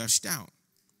water gushed out.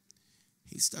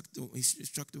 He struck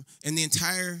the, and the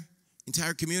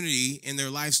entire community and their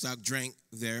livestock drank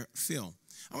their fill.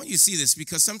 I want you to see this,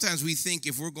 because sometimes we think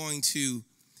if we're going to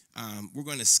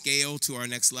scale to our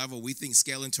next level, we think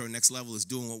scaling to our next level is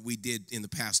doing what we did in the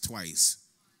past twice.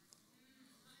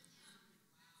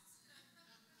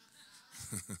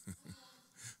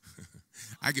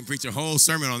 I can preach a whole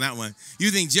sermon on that one.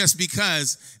 You think just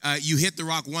because you hit the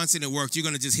rock once and it worked, you're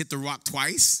going to just hit the rock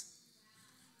twice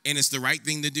and it's the right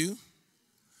thing to do?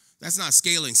 That's not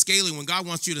scaling. Scaling, when God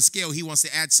wants you to scale, he wants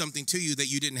to add something to you that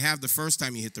you didn't have the first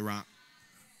time you hit the rock.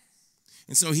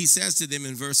 And so he says to them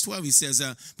in verse 12, he says,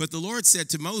 but the Lord said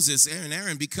to Moses,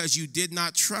 Aaron, because you did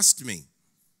not trust me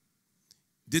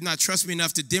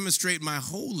enough to demonstrate my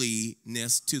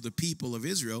holiness to the people of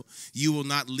Israel, you will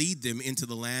not lead them into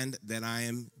the land that I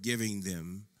am giving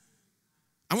them.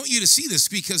 I want you to see this,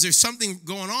 because there's something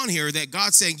going on here that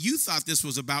God's saying, you thought this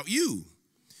was about you,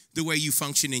 the way you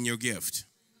function in your gift.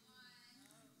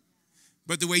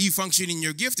 But the way you function in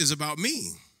your gift is about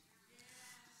me.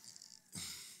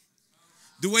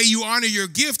 The way you honor your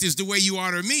gift is the way you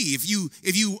honor me. If you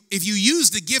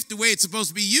use the gift the way it's supposed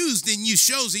to be used, then it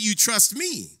shows that you trust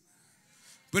me.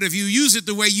 But if you use it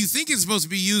the way you think it's supposed to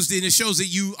be used, then it shows that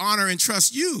you honor and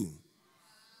trust you.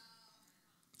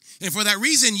 And for that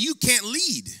reason, you can't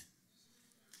lead.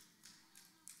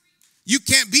 You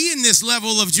can't be in this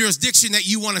level of jurisdiction that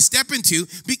you want to step into.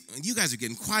 You guys are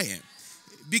getting quiet.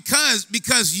 Because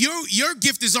your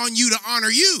gift is on you to honor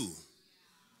you.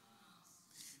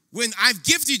 When I've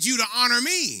gifted you to honor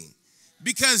me.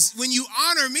 Because when you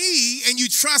honor me and you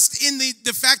trust in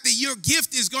the fact that your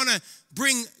gift is going to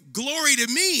bring glory to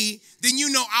me, then you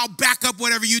know I'll back up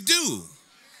whatever you do.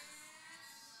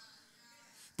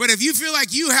 But if you feel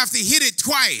like you have to hit it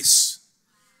twice,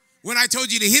 when I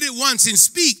told you to hit it once and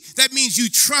speak, that means you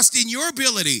trust in your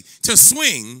ability to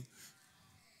swing.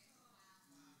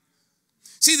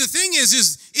 See, the thing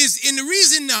is in the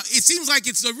reason it seems like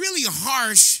it's a really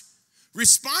harsh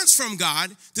response from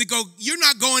God to go, you're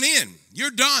not going in.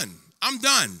 You're done. I'm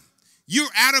done. You're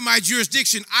out of my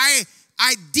jurisdiction. I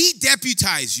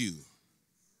de-deputize you.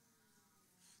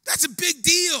 That's a big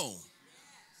deal.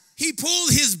 He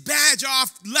pulled his badge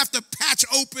off, left a patch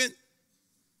open.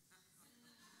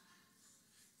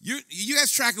 You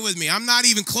guys tracking with me? I'm not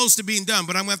even close to being done,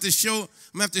 but I'm going to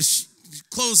have to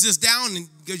close this down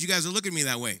because you guys are looking at me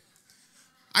that way.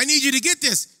 I need you to get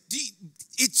this.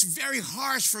 It's very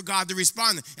harsh for God to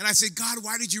respond. And I said, God,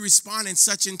 why did you respond in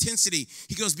such intensity?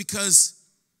 He goes, because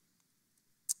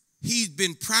he'd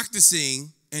been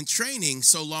practicing and training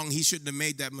so long he shouldn't have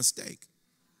made that mistake.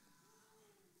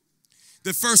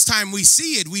 The first time we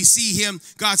see it, we see him,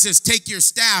 God says, take your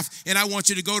staff and I want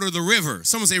you to go to the river.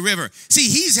 Someone say river. See,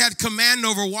 he's had command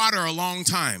over water a long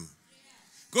time.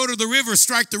 Go to the river,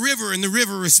 strike the river, and the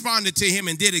river responded to him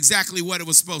and did exactly what it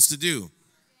was supposed to do.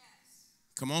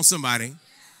 Come on, somebody.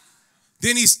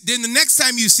 Then the next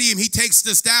time you see him, he takes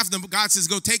the staff. God says,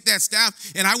 go take that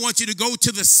staff, and I want you to go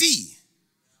to the sea.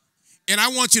 And I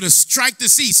want you to strike the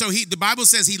sea. So the Bible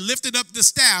says he lifted up the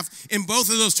staff in both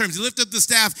of those terms. He lifted up the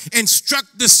staff and struck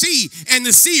the sea, and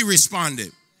the sea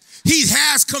responded. He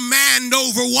has command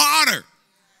over water.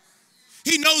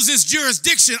 He knows his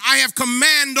jurisdiction. I have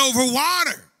command over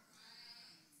water.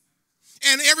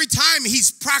 And every time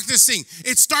he's practicing,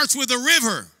 it starts with a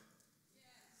river.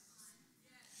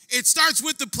 It starts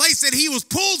with the place that he was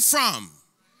pulled from.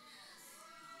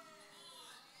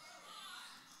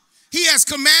 He has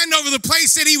command over the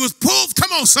place that he was pulled.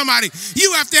 Come on, somebody.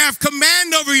 You have to have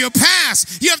command over your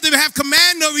past. You have to have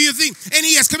command over your thing. And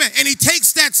he has command. And he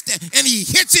takes that step and he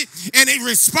hits it and it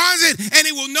responds it and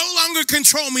it will no longer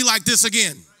control me like this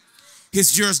again.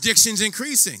 His jurisdiction's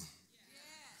increasing.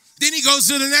 Then he goes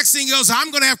to the next thing. He goes,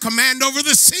 I'm going to have command over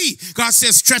the sea. God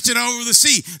says, stretch it over the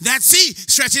sea. That sea,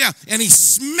 stretch it out. And he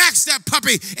smacks that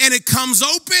puppy and it comes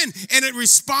open and it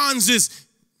responds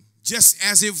just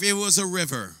as if it was a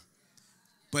river.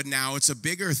 But now it's a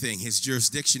bigger thing. His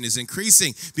jurisdiction is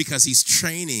increasing because he's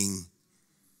training.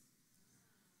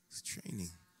 He's training.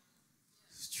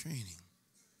 He's training.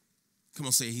 Come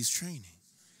on, say he's training.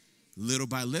 Little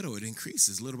by little, it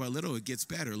increases. Little by little, it gets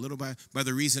better. Little by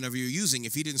the reason of your using.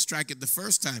 If he didn't strike it the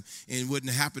first time, it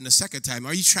wouldn't happen the second time.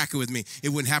 Are you tracking with me? It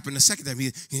wouldn't happen the second time.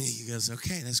 He goes,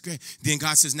 okay, that's great. Then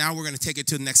God says, now we're going to take it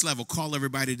to the next level. Call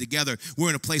everybody together. We're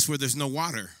in a place where there's no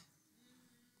water.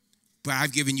 But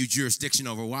I've given you jurisdiction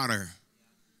over water.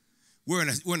 We're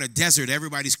in a desert.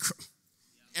 Everybody's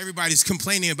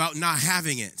complaining about not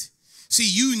having it. See,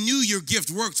 you knew your gift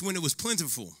worked when it was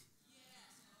plentiful.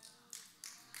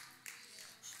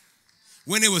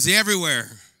 When it was everywhere.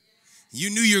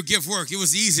 You knew your gift worked. It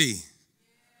was easy.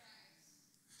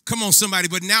 Come on, somebody.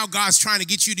 But now God's trying to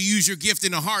get you to use your gift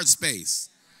in a hard space.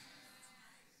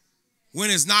 When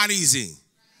it's not easy.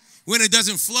 When it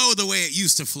doesn't flow the way it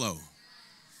used to flow.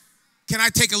 Can I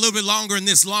take a little bit longer in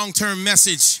this long-term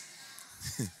message?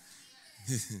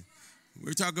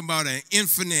 We're talking about an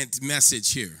infinite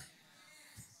message here.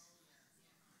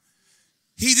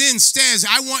 He then says,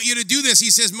 I want you to do this. He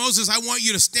says, Moses, I want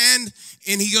you to stand.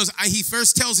 And he goes, he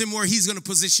first tells him where he's going to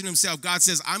position himself. God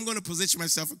says, I'm going to position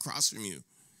myself across from you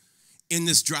in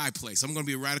this dry place. I'm going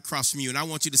to be right across from you. And I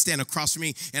want you to stand across from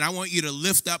me. And I want you to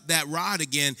lift up that rod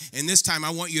again. And this time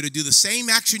I want you to do the same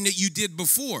action that you did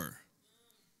before.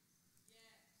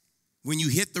 When you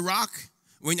hit the rock,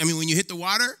 when you hit the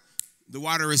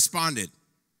water responded.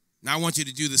 Now I want you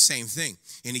to do the same thing.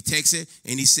 And he takes it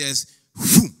and he says,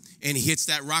 whew, and he hits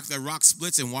that rock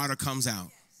splits and water comes out.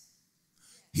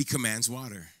 He commands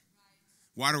water.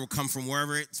 Water will come from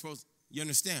wherever it's supposed to. You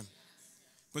understand?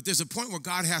 But there's a point where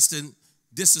God has to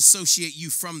disassociate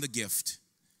you from the gift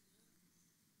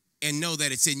and know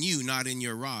that it's in you, not in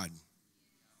your rod.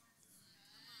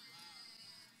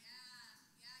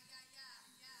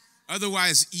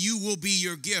 Otherwise, you will be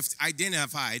your gift,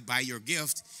 identified by your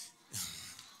gift.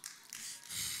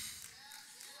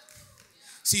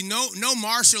 See, no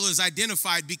marshal is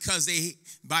identified because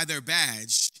by their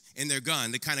badge and their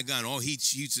gun, the kind of gun. Oh, he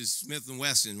shoots a Smith &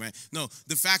 Wesson, right? No,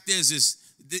 the fact is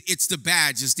it's the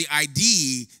badge, it's the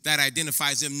ID that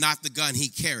identifies him, not the gun he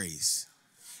carries.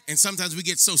 And sometimes we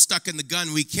get so stuck in the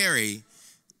gun we carry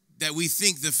that we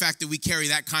think the fact that we carry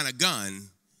that kind of gun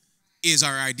is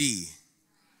our ID.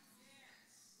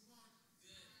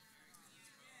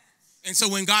 And so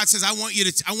when God says, I want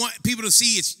people to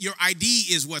see it's your ID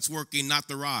is what's working, not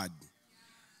the rod.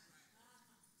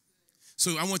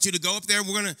 So I want you to go up there.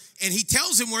 And he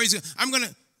tells him where he's going.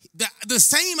 The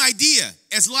same idea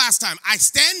as last time. I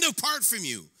stand apart from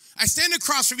you. I stand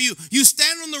across from you. You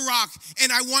stand on the rock,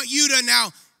 and I want you to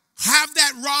now have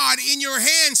that rod in your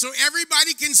hand so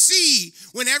everybody can see.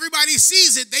 When everybody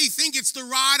sees it, they think it's the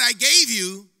rod I gave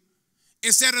you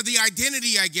instead of the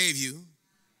identity I gave you.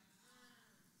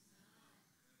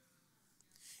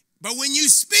 But when you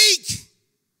speak,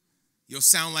 you'll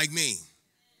sound like me.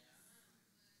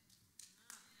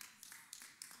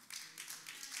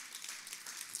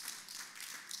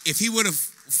 If he would have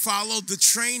followed the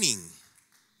training,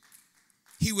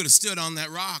 he would have stood on that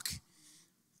rock.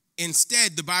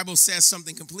 Instead, the Bible says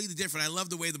something completely different. I love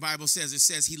the way the Bible says. It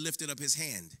says he lifted up his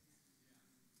hand.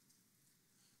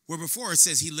 Where before it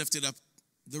says he lifted up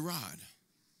the rod.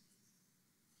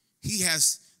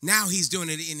 Now he's doing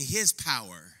it in his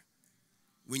power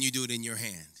when you do it in your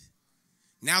hand.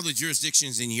 Now the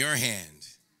jurisdiction's in your hand,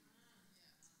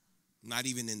 not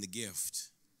even in the gift.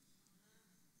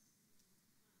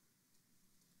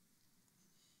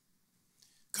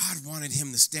 God wanted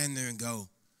him to stand there and go,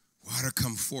 water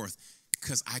come forth,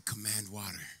 because I command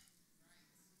water.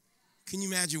 Can you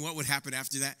imagine what would happen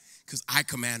after that? Because I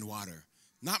command water.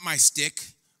 Not my stick,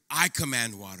 I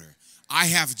command water. I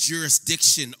have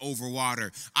jurisdiction over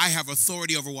water. I have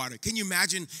authority over water. Can you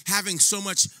imagine having so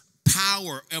much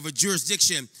power of a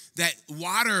jurisdiction that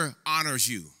water honors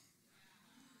you?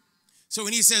 So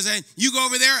when he says, hey, you go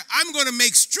over there, I'm going to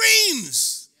make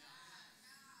streams,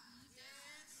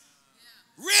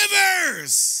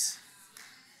 rivers,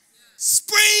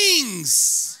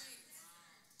 springs.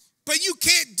 But you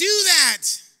can't do that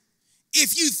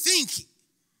if you think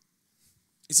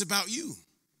it's about you.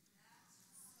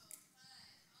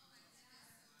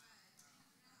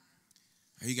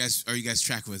 Are you guys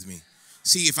tracking with me?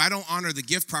 See, if I don't honor the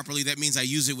gift properly, that means I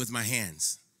use it with my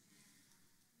hands.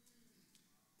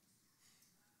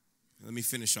 Let me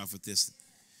finish off with this.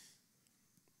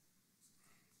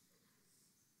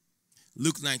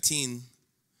 Luke 19.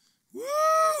 Woo!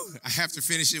 I have to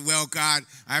finish it well, God.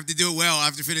 I have to do it well. I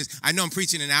have to finish. I know I'm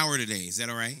preaching an hour today. Is that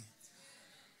all right?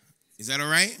 Is that all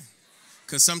right?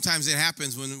 Because sometimes it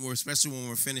happens especially when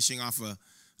we're finishing off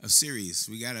a series.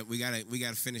 We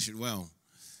gotta finish it well.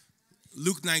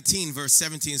 Luke 19, verse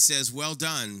 17 says, well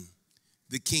done,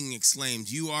 the king exclaimed.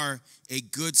 You are a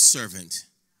good servant.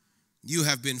 You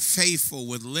have been faithful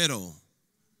with little.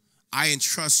 I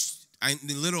entrusted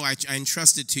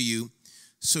to you,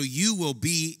 so you will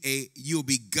be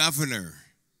governor.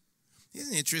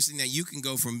 Isn't it interesting that you can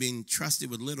go from being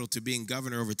trusted with little to being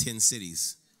governor over 10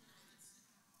 cities?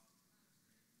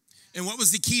 And what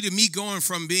was the key to me going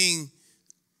from being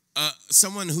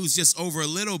someone who's just over a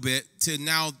little bit to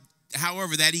now,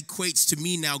 however, that equates to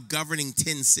me now governing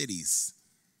 10 cities?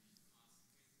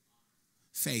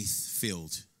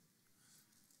 Faith-filled.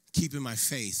 Keeping my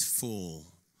faith full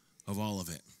of all of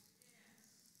it.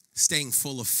 Staying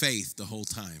full of faith the whole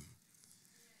time.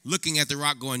 Looking at the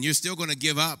rock going, you're still going to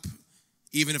give up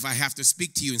even if I have to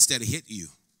speak to you instead of hit you.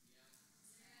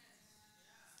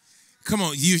 Come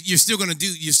on, you're still going to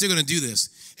do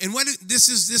this. And this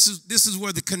is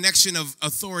where the connection of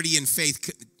authority and faith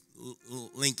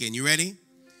link in. You ready?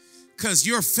 Because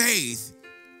your faith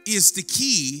is the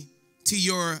key to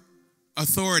your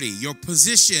authority. Your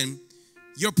position,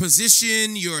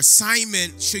 your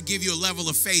assignment should give you a level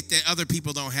of faith that other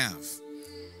people don't have.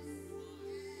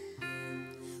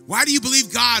 Why do you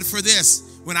believe God for this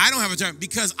when I don't have a term?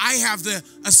 Because I have the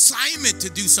assignment to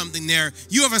do something there.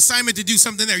 You have assignment to do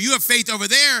something there. You have faith over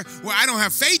there where I don't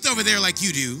have faith over there like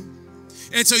you do.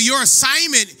 And so your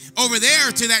assignment over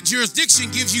there to that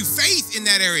jurisdiction gives you faith in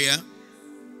that area.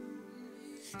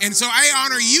 And so I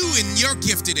honor you in your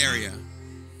gifted area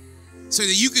so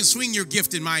that you can swing your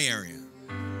gift in my area.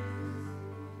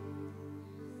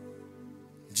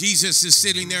 Jesus is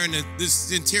sitting there and the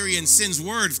centurion sends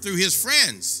word through his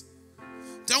friends.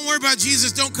 Don't worry about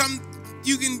Jesus. Don't come.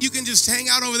 You can just hang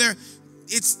out over there.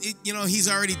 He's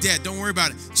already dead. Don't worry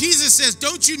about it. Jesus says,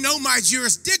 don't you know my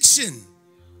jurisdiction?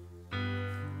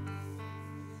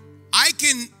 I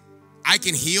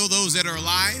can heal those that are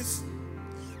alive.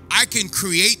 I can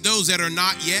create those that are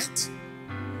not yet.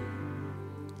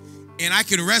 And I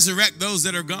can resurrect those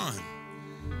that are gone.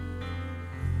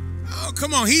 Oh,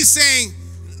 come on. He's saying,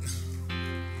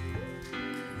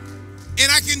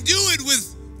 and I can do it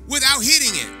without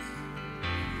hitting it.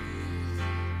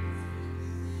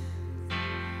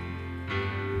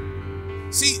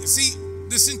 See,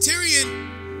 the centurion,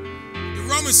 the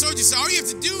Roman soldier said, all you have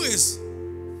to do is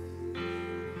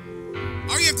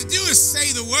All you have to do is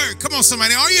say the word. Come on,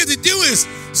 somebody. All you have to do is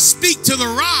speak to the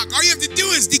rock. All you have to do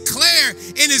is declare,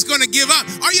 and it's going to give up.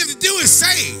 All you have to do is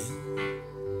say.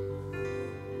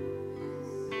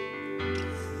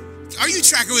 Are you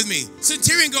tracking with me?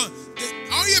 Centurion going,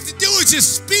 all you have to do is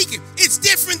just speak it. It's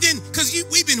different than, because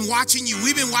we've been watching you.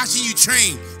 We've been watching you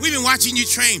train. We've been watching you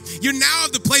train. You're now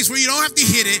at the place where you don't have to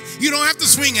hit it. You don't have to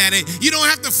swing at it. You don't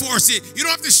have to force it. You don't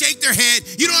have to shake their head.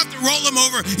 You don't have to roll them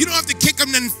over. You don't have to kick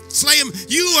them and slay them.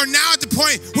 You are now at the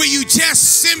point where you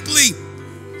just simply,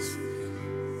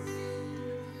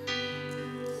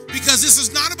 because this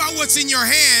is not about what's in your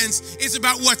hands. It's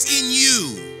about what's in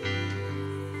you.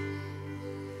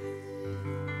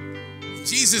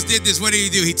 Jesus did this. What did he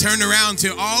do? He turned around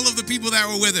to all of the people that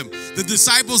were with him, the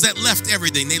disciples that left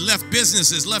everything. They left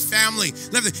businesses, left family.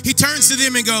 He turns to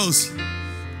them and goes,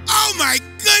 oh my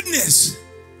goodness,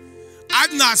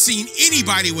 I've not seen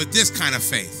anybody with this kind of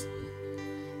faith.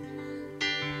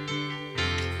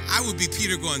 I would be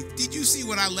Peter going, did you see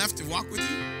what I left to walk with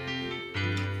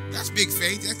you? That's big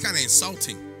faith. That's kind of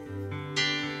insulting.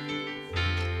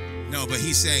 No, but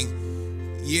he's saying,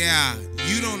 yeah,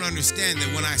 you don't understand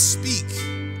that when I speak,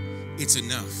 it's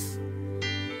enough.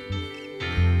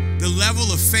 The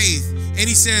level of faith, and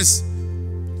he says,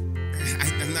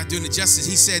 I'm not doing it justice.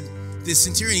 He said, the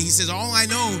centurion, he says, all I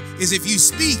know is if you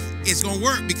speak, it's going to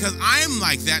work, because I'm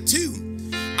like that too.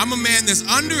 I'm a man that's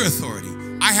under authority.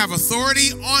 I have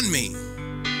authority on me.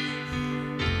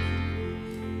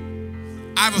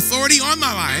 I have authority on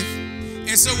my life.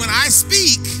 And so when I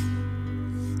speak,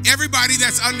 everybody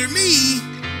that's under me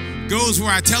goes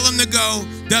where I tell them to go,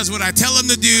 does what I tell them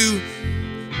to do,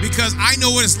 because I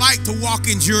know what it's like to walk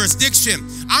in jurisdiction.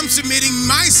 I'm submitting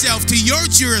myself to your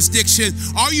jurisdiction.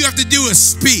 All you have to do is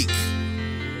speak.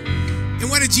 And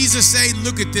what did Jesus say?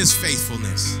 Look at this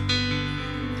faithfulness.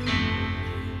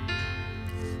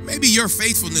 Maybe your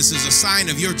faithfulness is a sign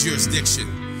of your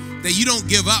jurisdiction, that you don't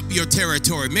give up your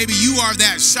territory. Maybe you are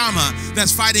that Shama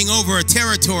that's fighting over a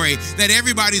territory that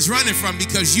everybody's running from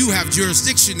because you have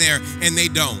jurisdiction there and they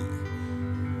don't.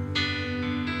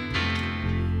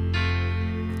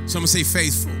 Someone say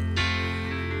faithful.